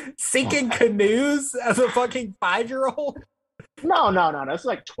 Sinking canoes as a fucking 5-year-old? No. It's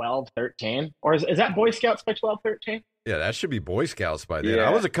like 12, 13. Or is that Boy Scouts by 12, 13? Yeah, that should be Boy Scouts by then. Yeah.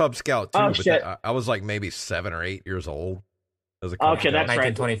 I was a Cub Scout too, Oh, but shit. I was like maybe 7 or 8 years old. As a Cub Okay, Scout. that's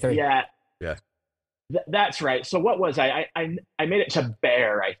right. 1923. Yeah. Yeah. That's right. So what was I made it to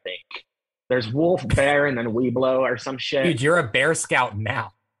Bear, I think. There's Wolf, Bear, and then Weeblo or some shit. Dude, you're a Bear Scout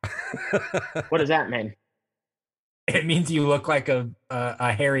now. What does that mean? It means you look like a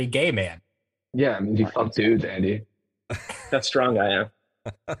hairy gay man. Yeah, I mean, you fuck dudes, Andy. That's strong I am.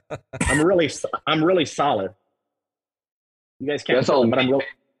 I'm really solid. You guys can't That's tell all it, but me.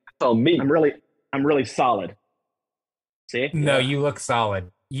 That's all me. I'm really solid. See? No, you look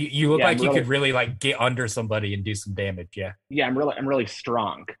solid. You look Yeah, like I'm you really- could really like get under somebody and do some damage. Yeah. Yeah, I'm really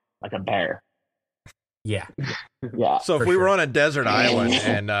strong, like a bear. Yeah. Yeah. So if For we were sure. on a desert island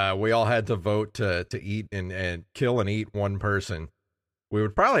and we all had to vote to eat and kill and eat one person, we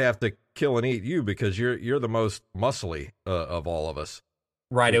would probably have to kill and eat you because you're the most muscly of all of us.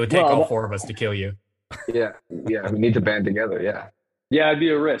 Right. It would take Well, all 4 of us to kill you. Yeah, we need to band together. Yeah. Yeah, it'd be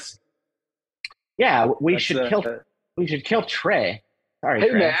a risk. Yeah, we That's, should kill Trey. Sorry, Hey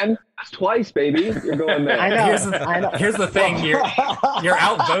Trey. man, that's twice, baby. You're going there. I know. Here's the thing. You're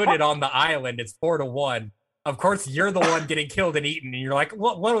outvoted on the island. It's 4-1. Of course, you're the one getting killed and eaten, and you're like,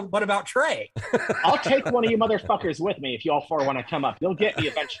 what about Trey? I'll take one of you motherfuckers with me if you all four want to come up. You'll get me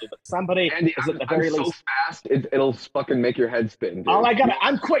eventually, but somebody Andy, is at the very I'm so least. fast, it'll fucking make your head spin. Dude. All I got,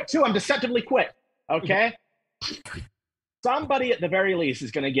 I'm quick too. I'm deceptively quick. Okay. Somebody at the very least is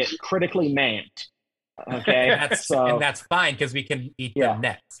going to get critically maimed. Okay, and that's fine because we can eat them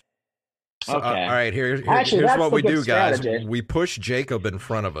next. So, okay. All right, here's Actually, what we do, guys. strategy. We push Jacob in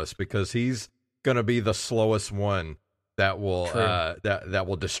front of us because he's going to be the slowest one that will that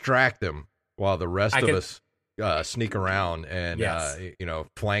will distract him while the rest of us sneak around and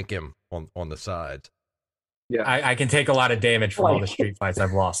flank him on the sides. Yeah, I can take a lot of damage from all the street fights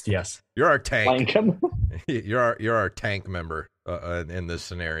I've lost. Yes, you're our tank. Flank him. You're our tank member in this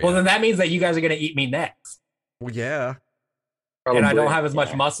scenario. Well, then that means that you guys are going to eat me next. Well, yeah. probably. And I don't have as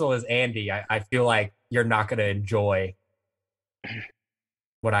much muscle as Andy. I feel like you're not going to enjoy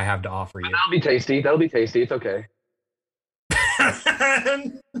what I have to offer you. That'll be tasty. That'll be tasty. It's okay.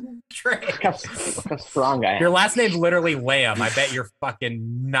 Trey. Look how strong I am. Your last name's literally Lamb. I bet you're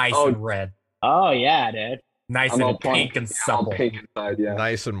fucking nice and red. Oh yeah, dude. Nice I'm all and pink and All supple. pink inside, yeah.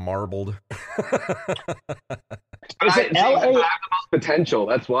 Nice and marbled. Is it I have LA? the most potential.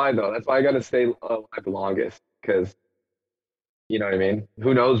 That's why, though. That's why I got to stay alive the longest. Because, you know what I mean?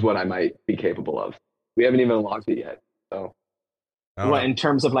 Who knows what I might be capable of? We haven't even unlocked it yet. So, What, in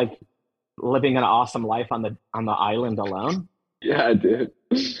terms of like living an awesome life on the island alone? yeah, dude.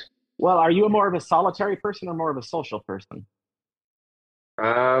 Well, are you more of a solitary person or more of a social person?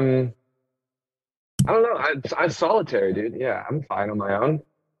 I don't know. I'm solitary, dude. Yeah, I'm fine on my own.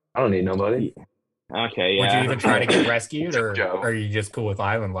 I don't need nobody. Okay, yeah. Would you even try to get rescued, or Joe. are you just cool with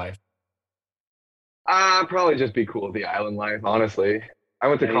island life? Probably just be cool with the island life, honestly. I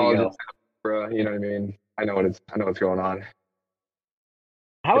went to There you college go. in Santa Barbara, you know what I mean? I know what's going on.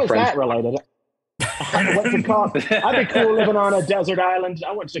 How the is French- that related? I went to college. I'd be cool living on a desert island.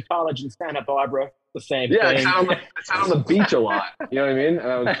 I went to college in Santa Barbara. The same Yeah, I thing. sat on the beach a lot. You know what I mean?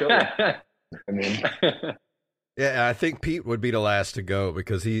 And I was chilling. I mean, Yeah, I think Pete would be the last to go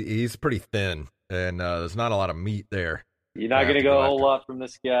because he's pretty thin and there's not a lot of meat there. You're not I have going to to go go a whole after. lot from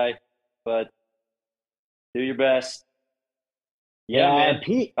this guy, but do your best. yeah, man. and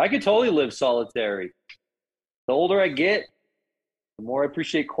Pete. I could totally live solitary. The older I get, the more I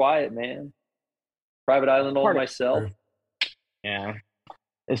appreciate quiet, man. Private island all Part to of- myself. Yeah.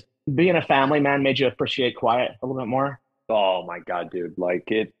 Is being a family man made you appreciate quiet a little bit more? Oh my God, dude.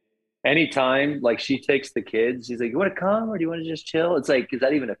 Like it anytime like she takes the kids, she's like, you want to come or do you want to just chill? It's like, is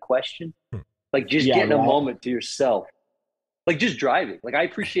that even a question? Like just Yeah, getting a right. moment to yourself. Like just driving. Like I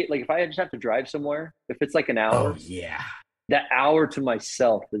appreciate like if I just have to drive somewhere, if it's like an hour, Oh yeah. that hour to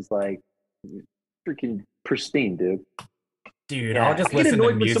myself is like freaking pristine, dude. Dude, Yeah. I'll just I get listen to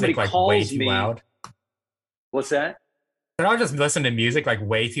annoyed when somebody music like way calls too me. loud. What's that? And I'll just listen to music like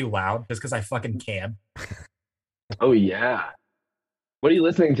way too loud just because I fucking can. oh yeah. What are you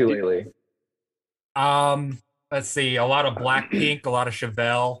listening to lately? Let's see, a lot of Blackpink, a lot of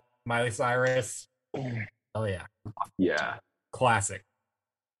Chevelle, Miley Cyrus. Oh yeah, Yeah. classic.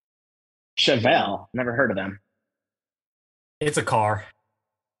 Chevelle. Never heard of them. It's a car.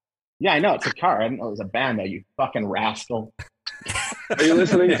 Yeah, I know. It's a car. I didn't know it was a band, though, you fucking rascal. Are you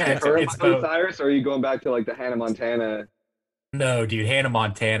listening Yeah, to it's current Miley both. Cyrus, or are you going back to like the Hannah Montana? No, dude, Hannah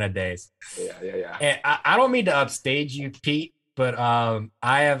Montana days. Yeah. And I don't mean to upstage you, Pete, but I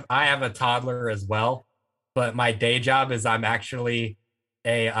have a toddler as well. But my day job is I'm actually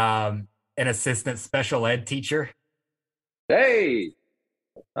an assistant special ed teacher. Hey,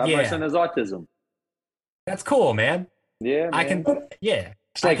 my Yeah. son has autism. That's cool, man. Yeah, I man. can, yeah,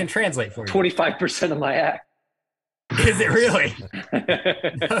 It's I like can translate for you. 25% of my act. Is it really?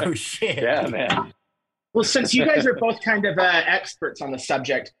 Oh shit. Yeah, man. Well, since you guys are both kind of experts on the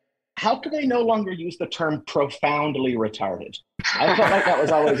subject, how can they no longer use the term profoundly retarded? I felt like that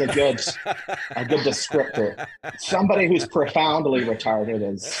was always a good descriptor. Somebody who's profoundly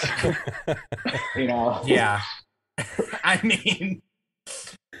retarded is, you know. Yeah. I mean,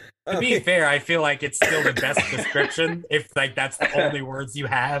 to be fair, I feel like it's still the best description if like that's the only words you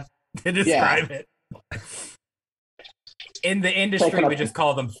have to describe it. In the industry, we just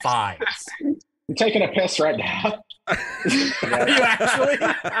call them fives. I'm taking a piss right now. Are you actually?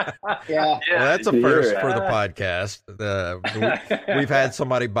 Yeah. Well, that's a Yeah. first for the podcast. We've had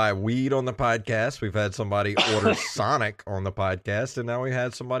somebody buy weed on the podcast. We've had somebody order Sonic on the podcast, and now we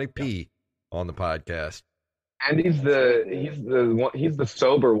had somebody pee on the podcast. And he's the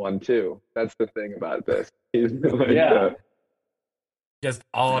sober one too. That's the thing about this. He's like, Yeah. Just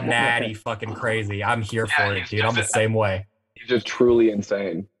all natty fucking crazy. I'm here for it, he's dude. I'm the just- same way. he's just truly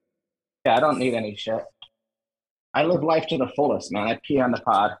insane. Yeah, I don't need any shit. I live life to the fullest, man. I pee on the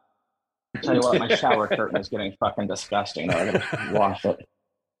pod. I tell you what, my shower curtain is getting fucking disgusting. I gotta wash it.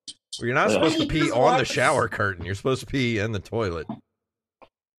 Well, you're not Ugh. supposed to pee on the shower curtain. You're supposed to pee in the toilet.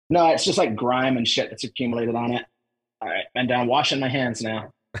 No, it's just like grime and shit that's accumulated on it. All right, and I'm washing my hands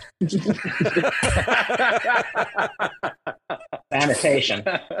now. Sanitation.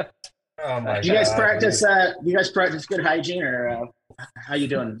 Oh my Do you guys God, practice? dude. Do you guys practice good hygiene, or how you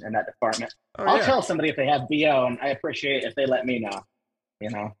doing in that department? Oh, I'll yeah. tell somebody if they have BO, and I appreciate if they let me know. You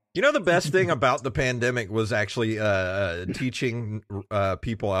know. You know, the best thing about the pandemic was actually teaching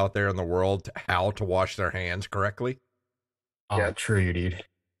people out there in the world how to wash their hands correctly. Oh, Yeah. true, dude.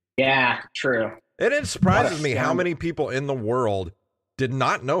 Yeah, true. And it surprises What a me how scam. many people in the world did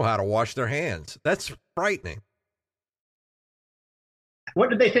not know how to wash their hands. That's frightening. What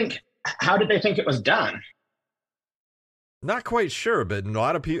did they think? How did they think it was done? Not quite sure, but a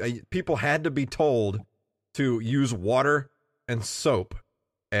lot of people had to be told to use water and soap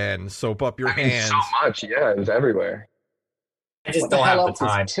and soap up your I mean, hands. so much. Yeah, it was everywhere. I just What the don't hell have else the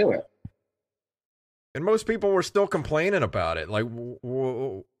time. is to it? And most people were still complaining about it. Like,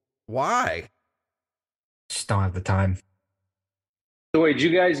 why? Just don't have the time. So wait, did you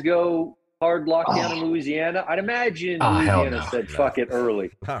guys go hard lockdown in Louisiana? I'd imagine Oh, hell Louisiana no. said No. fuck it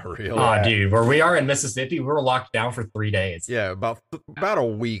early. Not really. Oh, dude, where we are in Mississippi, we were locked down for 3 days. Yeah, about a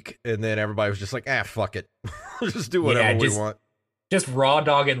week, and then everybody was just like, fuck it. We'll just do whatever we just- want. Just raw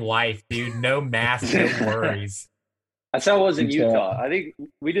dogging life, dude. No masks, no worries. That's how it was in It's, Utah. I think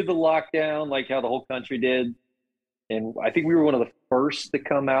we did the lockdown like how the whole country did. And I think we were one of the first to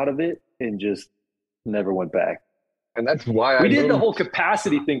come out of it and just never went back. And that's why I We did the moved. whole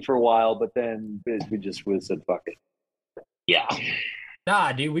capacity thing for a while, but then we said fuck it. Yeah.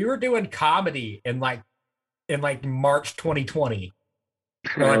 Nah, dude, we were doing comedy in like March 2020.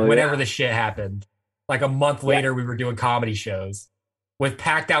 Or like Oh, whenever yeah. the shit happened. Like a month later, we were doing comedy shows with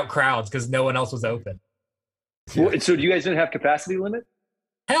packed out crowds because no one else was open. Well, so you guys didn't have capacity limit?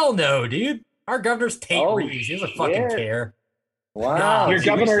 Hell no, dude. Our governor's Tate Oh, Reeves. He doesn't fucking shit. care. Wow. Your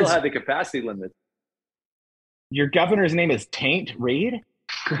See, we still governor's- had the capacity limit. Your governor's name is Taint Reed?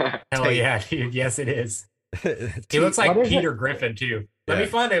 Hell Tate. yeah, dude. Yes, it is. He looks like What is Peter Griffin, too. Let Yeah. me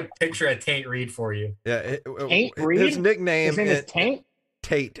find a picture of Tate Reed for you. Yeah, Taint his Reed? nickname His name is Taint?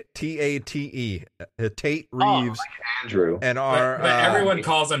 Tate, Tate. Tate Oh. Reeves, Andrew. and But, our but everyone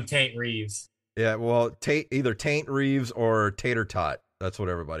calls him Tate Reeves. yeah, well, either Taint Reeves or Tater Tot. That's what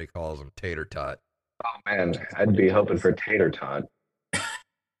everybody calls him, Tater Tot. Oh man, I'd be hoping for tater tot.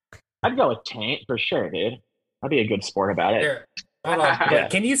 I'd go with Taint for sure, dude. I'd be a good sport about it. Here, hold on. Yeah.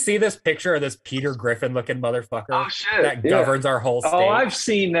 Can you see this picture of this Peter Griffin looking motherfucker Oh shit! that yeah. governs our whole state? Oh, I've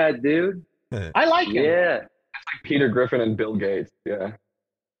seen that, dude. I like him. Yeah. Like Peter Griffin and Bill Gates. Yeah.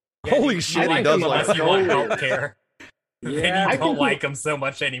 Yeah, Holy dude, shit, I he like does him like unless you want gold. healthcare. Yeah. Then I you don't think like him so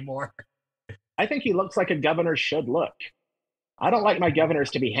much anymore. I think he looks like a governor should look. I don't like my governors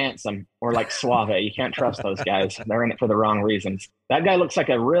to be handsome or like suave. You can't trust those guys. They're in it for the wrong reasons. That guy looks like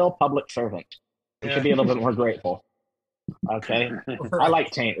a real public servant. He should be a little bit more grateful. Okay. I like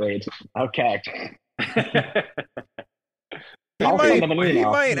Taint Reed. Okay. He I'll might, send him an he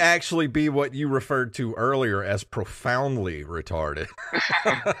email. might actually be what you referred to earlier as profoundly retarded.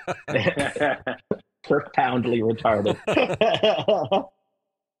 Profoundly retarded.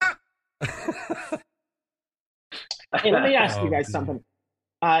 Hey, let me ask Oh, you guys dude. something.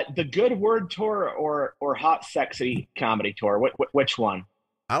 The Good Word Tour or Hot Sexy Comedy Tour? Which one?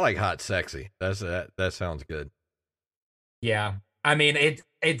 I like hot sexy. That sounds good. Yeah. I mean, it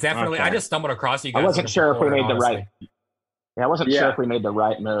definitely, Okay. I just stumbled across you guys. I wasn't sure if we made the right. honestly. Yeah, I wasn't Yeah. sure if we made the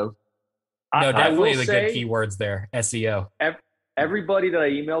right move. No, I definitely will the say- good keywords there. E SEO. Everybody that I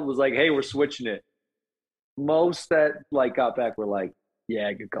emailed was like, "Hey, we're switching it." Most that like got back were like,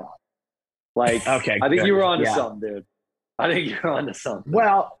 "Yeah, good call." Like, Okay, I think good. you were onto Yeah. something, dude. I think you're onto something.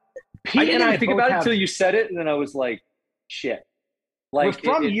 Well, I Pete didn't and I even think both about it have, until you said it, and then I was like, "Shit." we're Like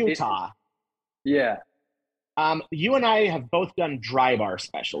from it- Utah. yeah. You and I have both done dry bar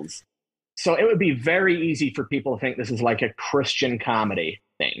specials, so it would be very easy for people to think this is like a Christian comedy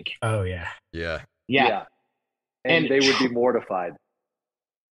thing. Oh, yeah. Yeah. Yeah, And And- they would be mortified.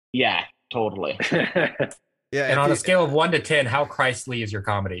 yeah, totally. Yeah. And if on you- a scale of 1 to 10, how Christly is your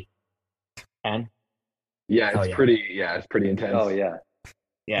comedy? And Yeah, Oh, it's yeah. pretty. Yeah, it's pretty intense. Oh yeah.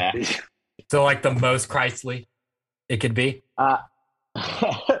 yeah, So, like the most Christly it could be?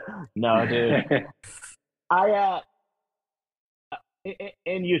 no, dude. I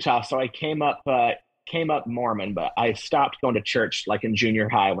in Utah, so I came up Mormon, but I stopped going to church like in junior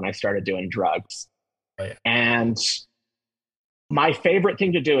high when I started doing drugs. Oh, yeah. And My favorite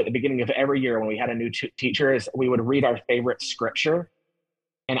thing to do at the beginning of every year when we had a new teacher is we would read our favorite scripture.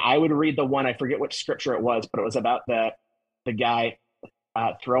 And I would read the one, I forget which scripture it was, but it was about the guy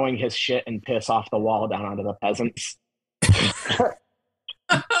throwing his shit and piss off the wall down onto the peasants.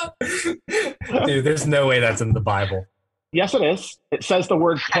 Dude, there's no way that's in the Bible. Yes, it is. It says the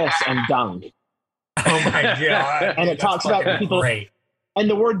word piss and dung. Oh my God. And it talks about fucking people. great. And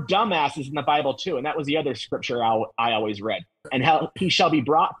the word dumbass is in the Bible too. And that was the other scripture I always read. And how he shall be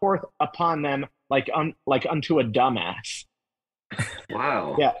brought forth upon them like unto a dumbass.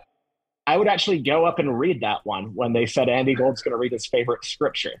 Wow. Yeah. I would actually go up and read that one when they said Andy Gold's going to read his favorite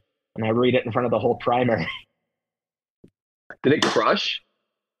scripture. And I read it in front of the whole primary. Did it crush?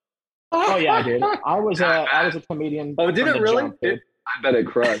 Oh yeah, dude. I was a comedian. Oh, did from it the really? jump, dude. I bet it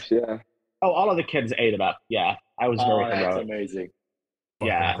crushed. Yeah. Oh, all of the kids ate it up. Yeah. I was very That's heroic. amazing.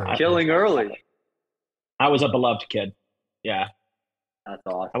 Yeah. Fucking great. Killing early. I was a beloved kid. Yeah. That's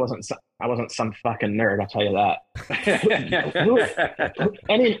awesome. I wasn't some fucking nerd, I'll tell you that.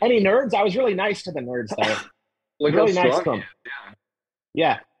 Any nerds? I was really nice to the nerds though. Look Really how nice strong to he him. is. Yeah.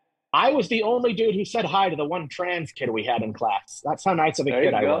 Yeah. I was the only dude who said hi to the one trans kid we had in class. That's how nice of a There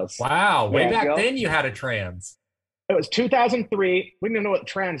kid you I go. was. Wow. Way Yeah. back Go. then you had a trans. It was 2003. We didn't know what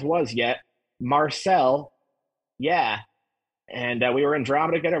trans was yet. Marcel, yeah. And we were in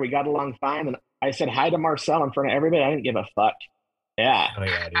drama together. We got along fine. And I said hi to Marcel in front of everybody. I didn't give a fuck. Yeah. Oh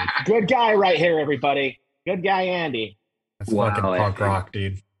yeah, dude. Good guy right here, everybody. Good guy, Andy. That's Wow, fucking punk Andy. rock,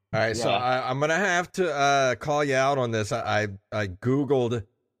 dude. All right, so Yeah. I'm gonna have to call you out on this. I googled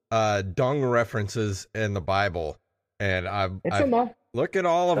dung references in the Bible, and It's I enough. look at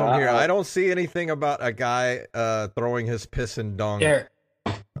all of them here. Uh-oh. I don't see anything about a guy throwing his piss and dung. Here,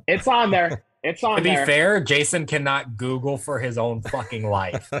 It's on there. It's on to be there. fair, Jason cannot Google for his own fucking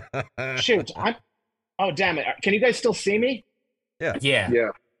life. Shoot. Oh, damn it. Can you guys still see me? Yeah. Yeah.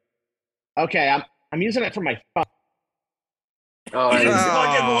 Okay. I'm using it for my phone. Oh, He and just Oh.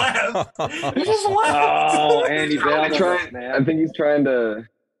 fucking left. He just left. Oh, Andy I bailed on us, I think he's trying to.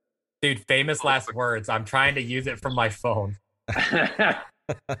 Dude, famous last words. I'm trying to use it from my phone.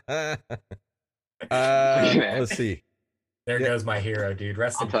 man. Let's see. There Yeah. goes my hero, dude.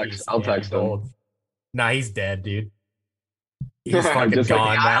 Rest I'll in text- peace. I'll Andy text him. Gold. Nah, he's dead, dude. He's fucking Just like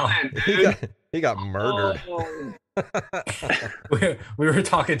gone the now. island, He dude. got murdered. Oh. We were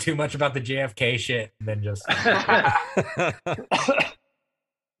talking too much about the JFK shit, and then just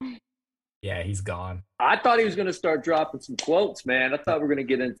yeah, he's gone. I thought he was going to start dropping some quotes, man. I thought we were going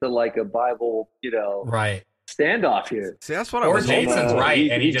to get into like a Bible, Right. standoff here. See, that's what I Or was hoping Jason's for. right,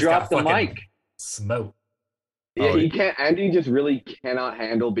 and he just dropped got the fucking mic. smoked. Yeah, Oh, he can't. Andy just really cannot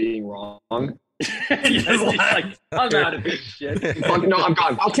handle being wrong. He's like, I'm out of this shit. Fuck, no, I'm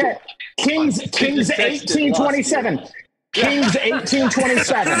gone. Okay. Kings Just texted 1827. Kings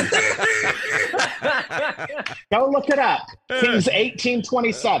 1827. Go look it up. Kings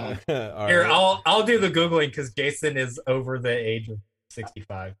 1827. All Here, right. I'll do the googling because Jason is over the age of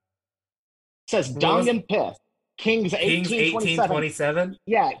 65. It says dung and piss. Kings Kings 1827. 1827.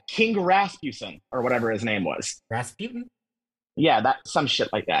 Yeah, King Rasputin or whatever his name was. Rasputin. Yeah, that some shit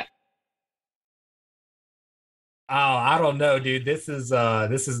like that. Oh, I don't know, dude. This is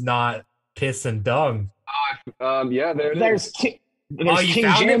not piss and dung. Yeah, there it is. There's Oh, you King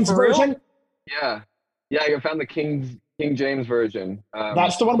found it James for real? version. Yeah, I found the King James version.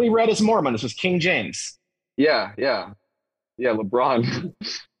 That's the one we read as Mormons. Was King James. yeah. LeBron.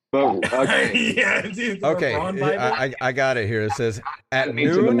 Boom. Okay. Yeah, dude. the Okay, LeBron Bible. I got it here. It says at Me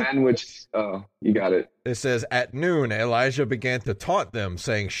to the noon. men which. Oh, you got it. It says at noon, Elijah began to taunt them,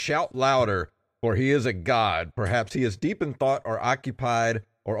 saying, "Shout louder, for he is a god. Perhaps he is deep in thought, or occupied,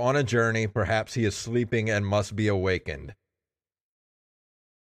 or on a journey. Perhaps he is sleeping and must be awakened."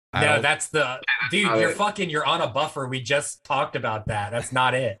 I No, don't- that's the dude. not You're it. you're on a buffer. We just talked about that. That's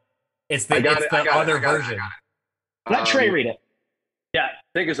not it. It's the I got it's it, I the got it, other I got it, I version. Let Trey read it. Yeah,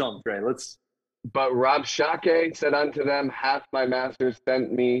 take us home, Trey. Let's. But Rabshakeh said unto them, Hath my master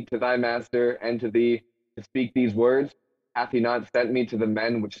sent me to thy master and to thee to speak these words? Hath he not sent me to the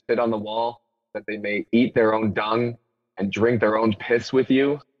men which sit on the wall, that they may eat their own dung and drink their own piss with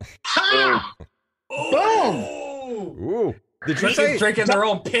you? Boom. Boom! Ooh, did you He's say? drinking their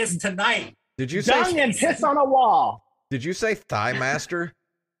own piss tonight. Did you Dung say? and piss on a wall. Did you say thigh master?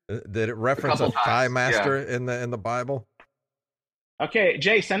 Did it reference a couple thigh times, master in the Bible? Okay,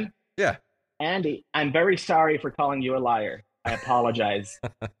 Jason. Yeah. Andy, I'm very sorry for calling you a liar. I apologize.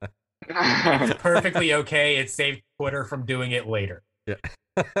 It's perfectly okay. It saved Twitter from doing it later.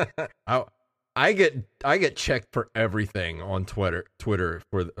 I get checked for everything on Twitter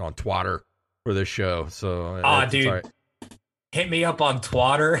for on Twitter for this show. So Aw, it's dude. all right. hit me up on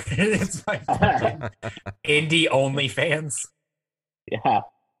Twitter. It's my fucking indie OnlyFans. Yeah.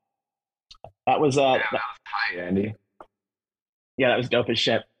 That was Hi, Andy. yeah, that was dope as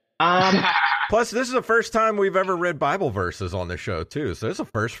shit. Plus, this is the first time we've ever read Bible verses on the show, too. So it's a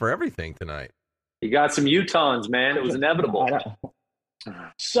first for everything tonight. You got some Utahns, man. It was inevitable.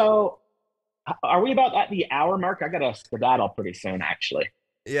 So, are we about at the hour mark? I got to skedaddle pretty soon, actually.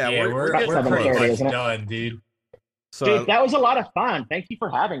 Yeah, we're getting about pretty 7:30, much isn't it? done, dude. So, Dude, that was a lot of fun. Thank you for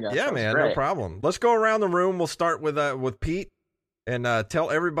having us. yeah, That was man, great. no problem. Let's go around the room. We'll start with Pete and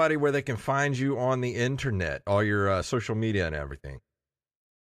tell everybody where they can find you on the internet, all your social media and everything.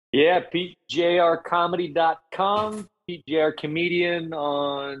 Yeah, PeteJRComedy.com, PeteJR Comedian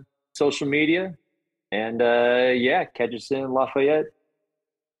on social media. And yeah, catch us in Lafayette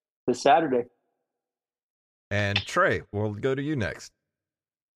this Saturday. And Trey, we'll go to you next.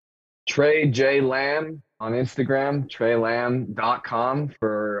 Trey J Lamb on Instagram, TreyLamb.com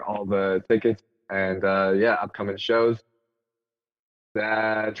for all the tickets and yeah, upcoming shows.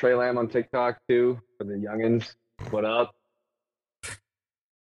 Trey Lamb on TikTok too for the youngins. What up?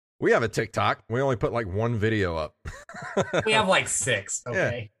 We have a TikTok. We only put like one video up. We have like 6.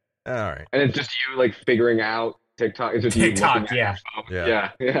 Okay. All right. And it's just you like figuring out TikTok. It's just TikTok, you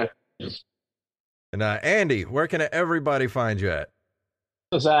yeah. Yeah. And Andy, where can everybody find you at?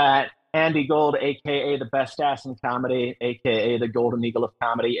 It was Andy Gold, a.k.a. the best ass in comedy, a.k.a. the Golden Eagle of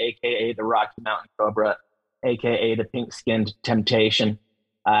comedy, a.k.a. the Rocky Mountain Cobra, a.k.a. the pink-skinned temptation.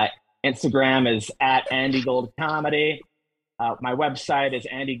 Instagram is at Andy Gold Comedy. My website is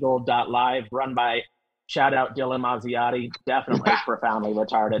andygold.live, run by, shout out Dylan Mazziotti, definitely profoundly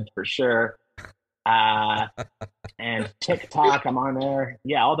retarded for sure. And TikTok, I'm on there.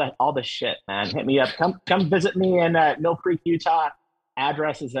 Yeah, all the shit, man. Hit me up. Come visit me in Mill Creek, Utah.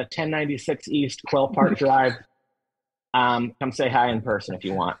 Address is 1096 East Quail Park Drive. Come say hi in person if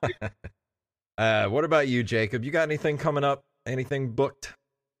you want. What about you, Jacob? You got anything coming up? Anything booked?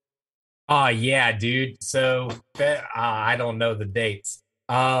 Yeah, dude. So I don't know the dates.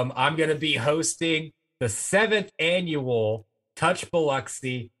 I'm gonna be hosting the 7th annual Touch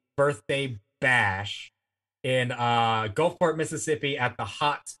Biloxi Birthday Bash in Gulfport, Mississippi at the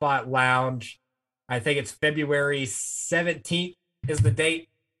Hot Spot Lounge. I think it's February 17th is the date.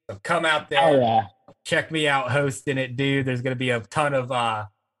 So come out there. Oh yeah. Check me out hosting it, dude. There's gonna be a ton of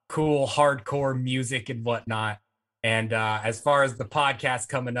cool hardcore music and whatnot. And as far as the podcast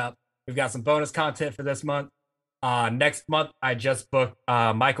coming up, we've got some bonus content for this month. Next month, I just booked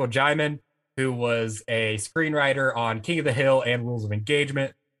Michael Jaiman, who was a screenwriter on King of the Hill and Rules of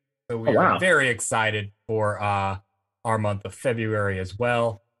Engagement. So we are very excited for our month of February as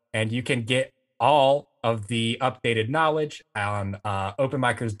well. And you can get all of the updated knowledge on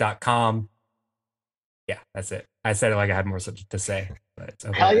openmicers.com. Yeah, that's it. I said it like I had more to say, but it's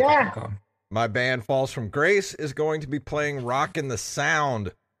openmicers.com. My band Falls from Grace is going to be playing Rockin' the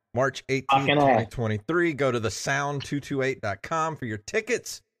Sound March 18th, 2023. Go to thesound228.com for your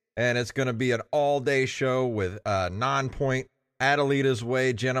tickets. And it's going to be an all-day show with Nonpoint, Adelita's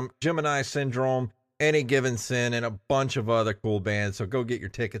Way, Gemini Syndrome, Any Given Sin, and a bunch of other cool bands. So go get your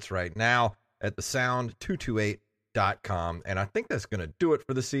tickets right now at thesound228.com. And I think that's going to do it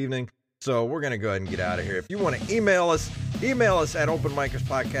for this evening. So we're going to go ahead and get out of here. If you want to email us at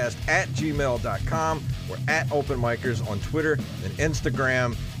openmicerspodcast@gmail.com. We're at openmicers on Twitter and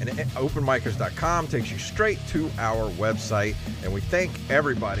Instagram. And openmicers.com takes you straight to our website. And we thank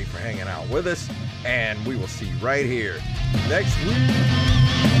everybody for hanging out with us. And we will see you right here next week.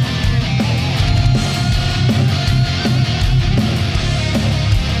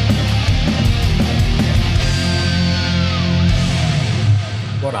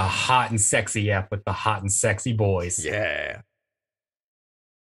 What a hot and sexy app with the hot and sexy boys. Yeah.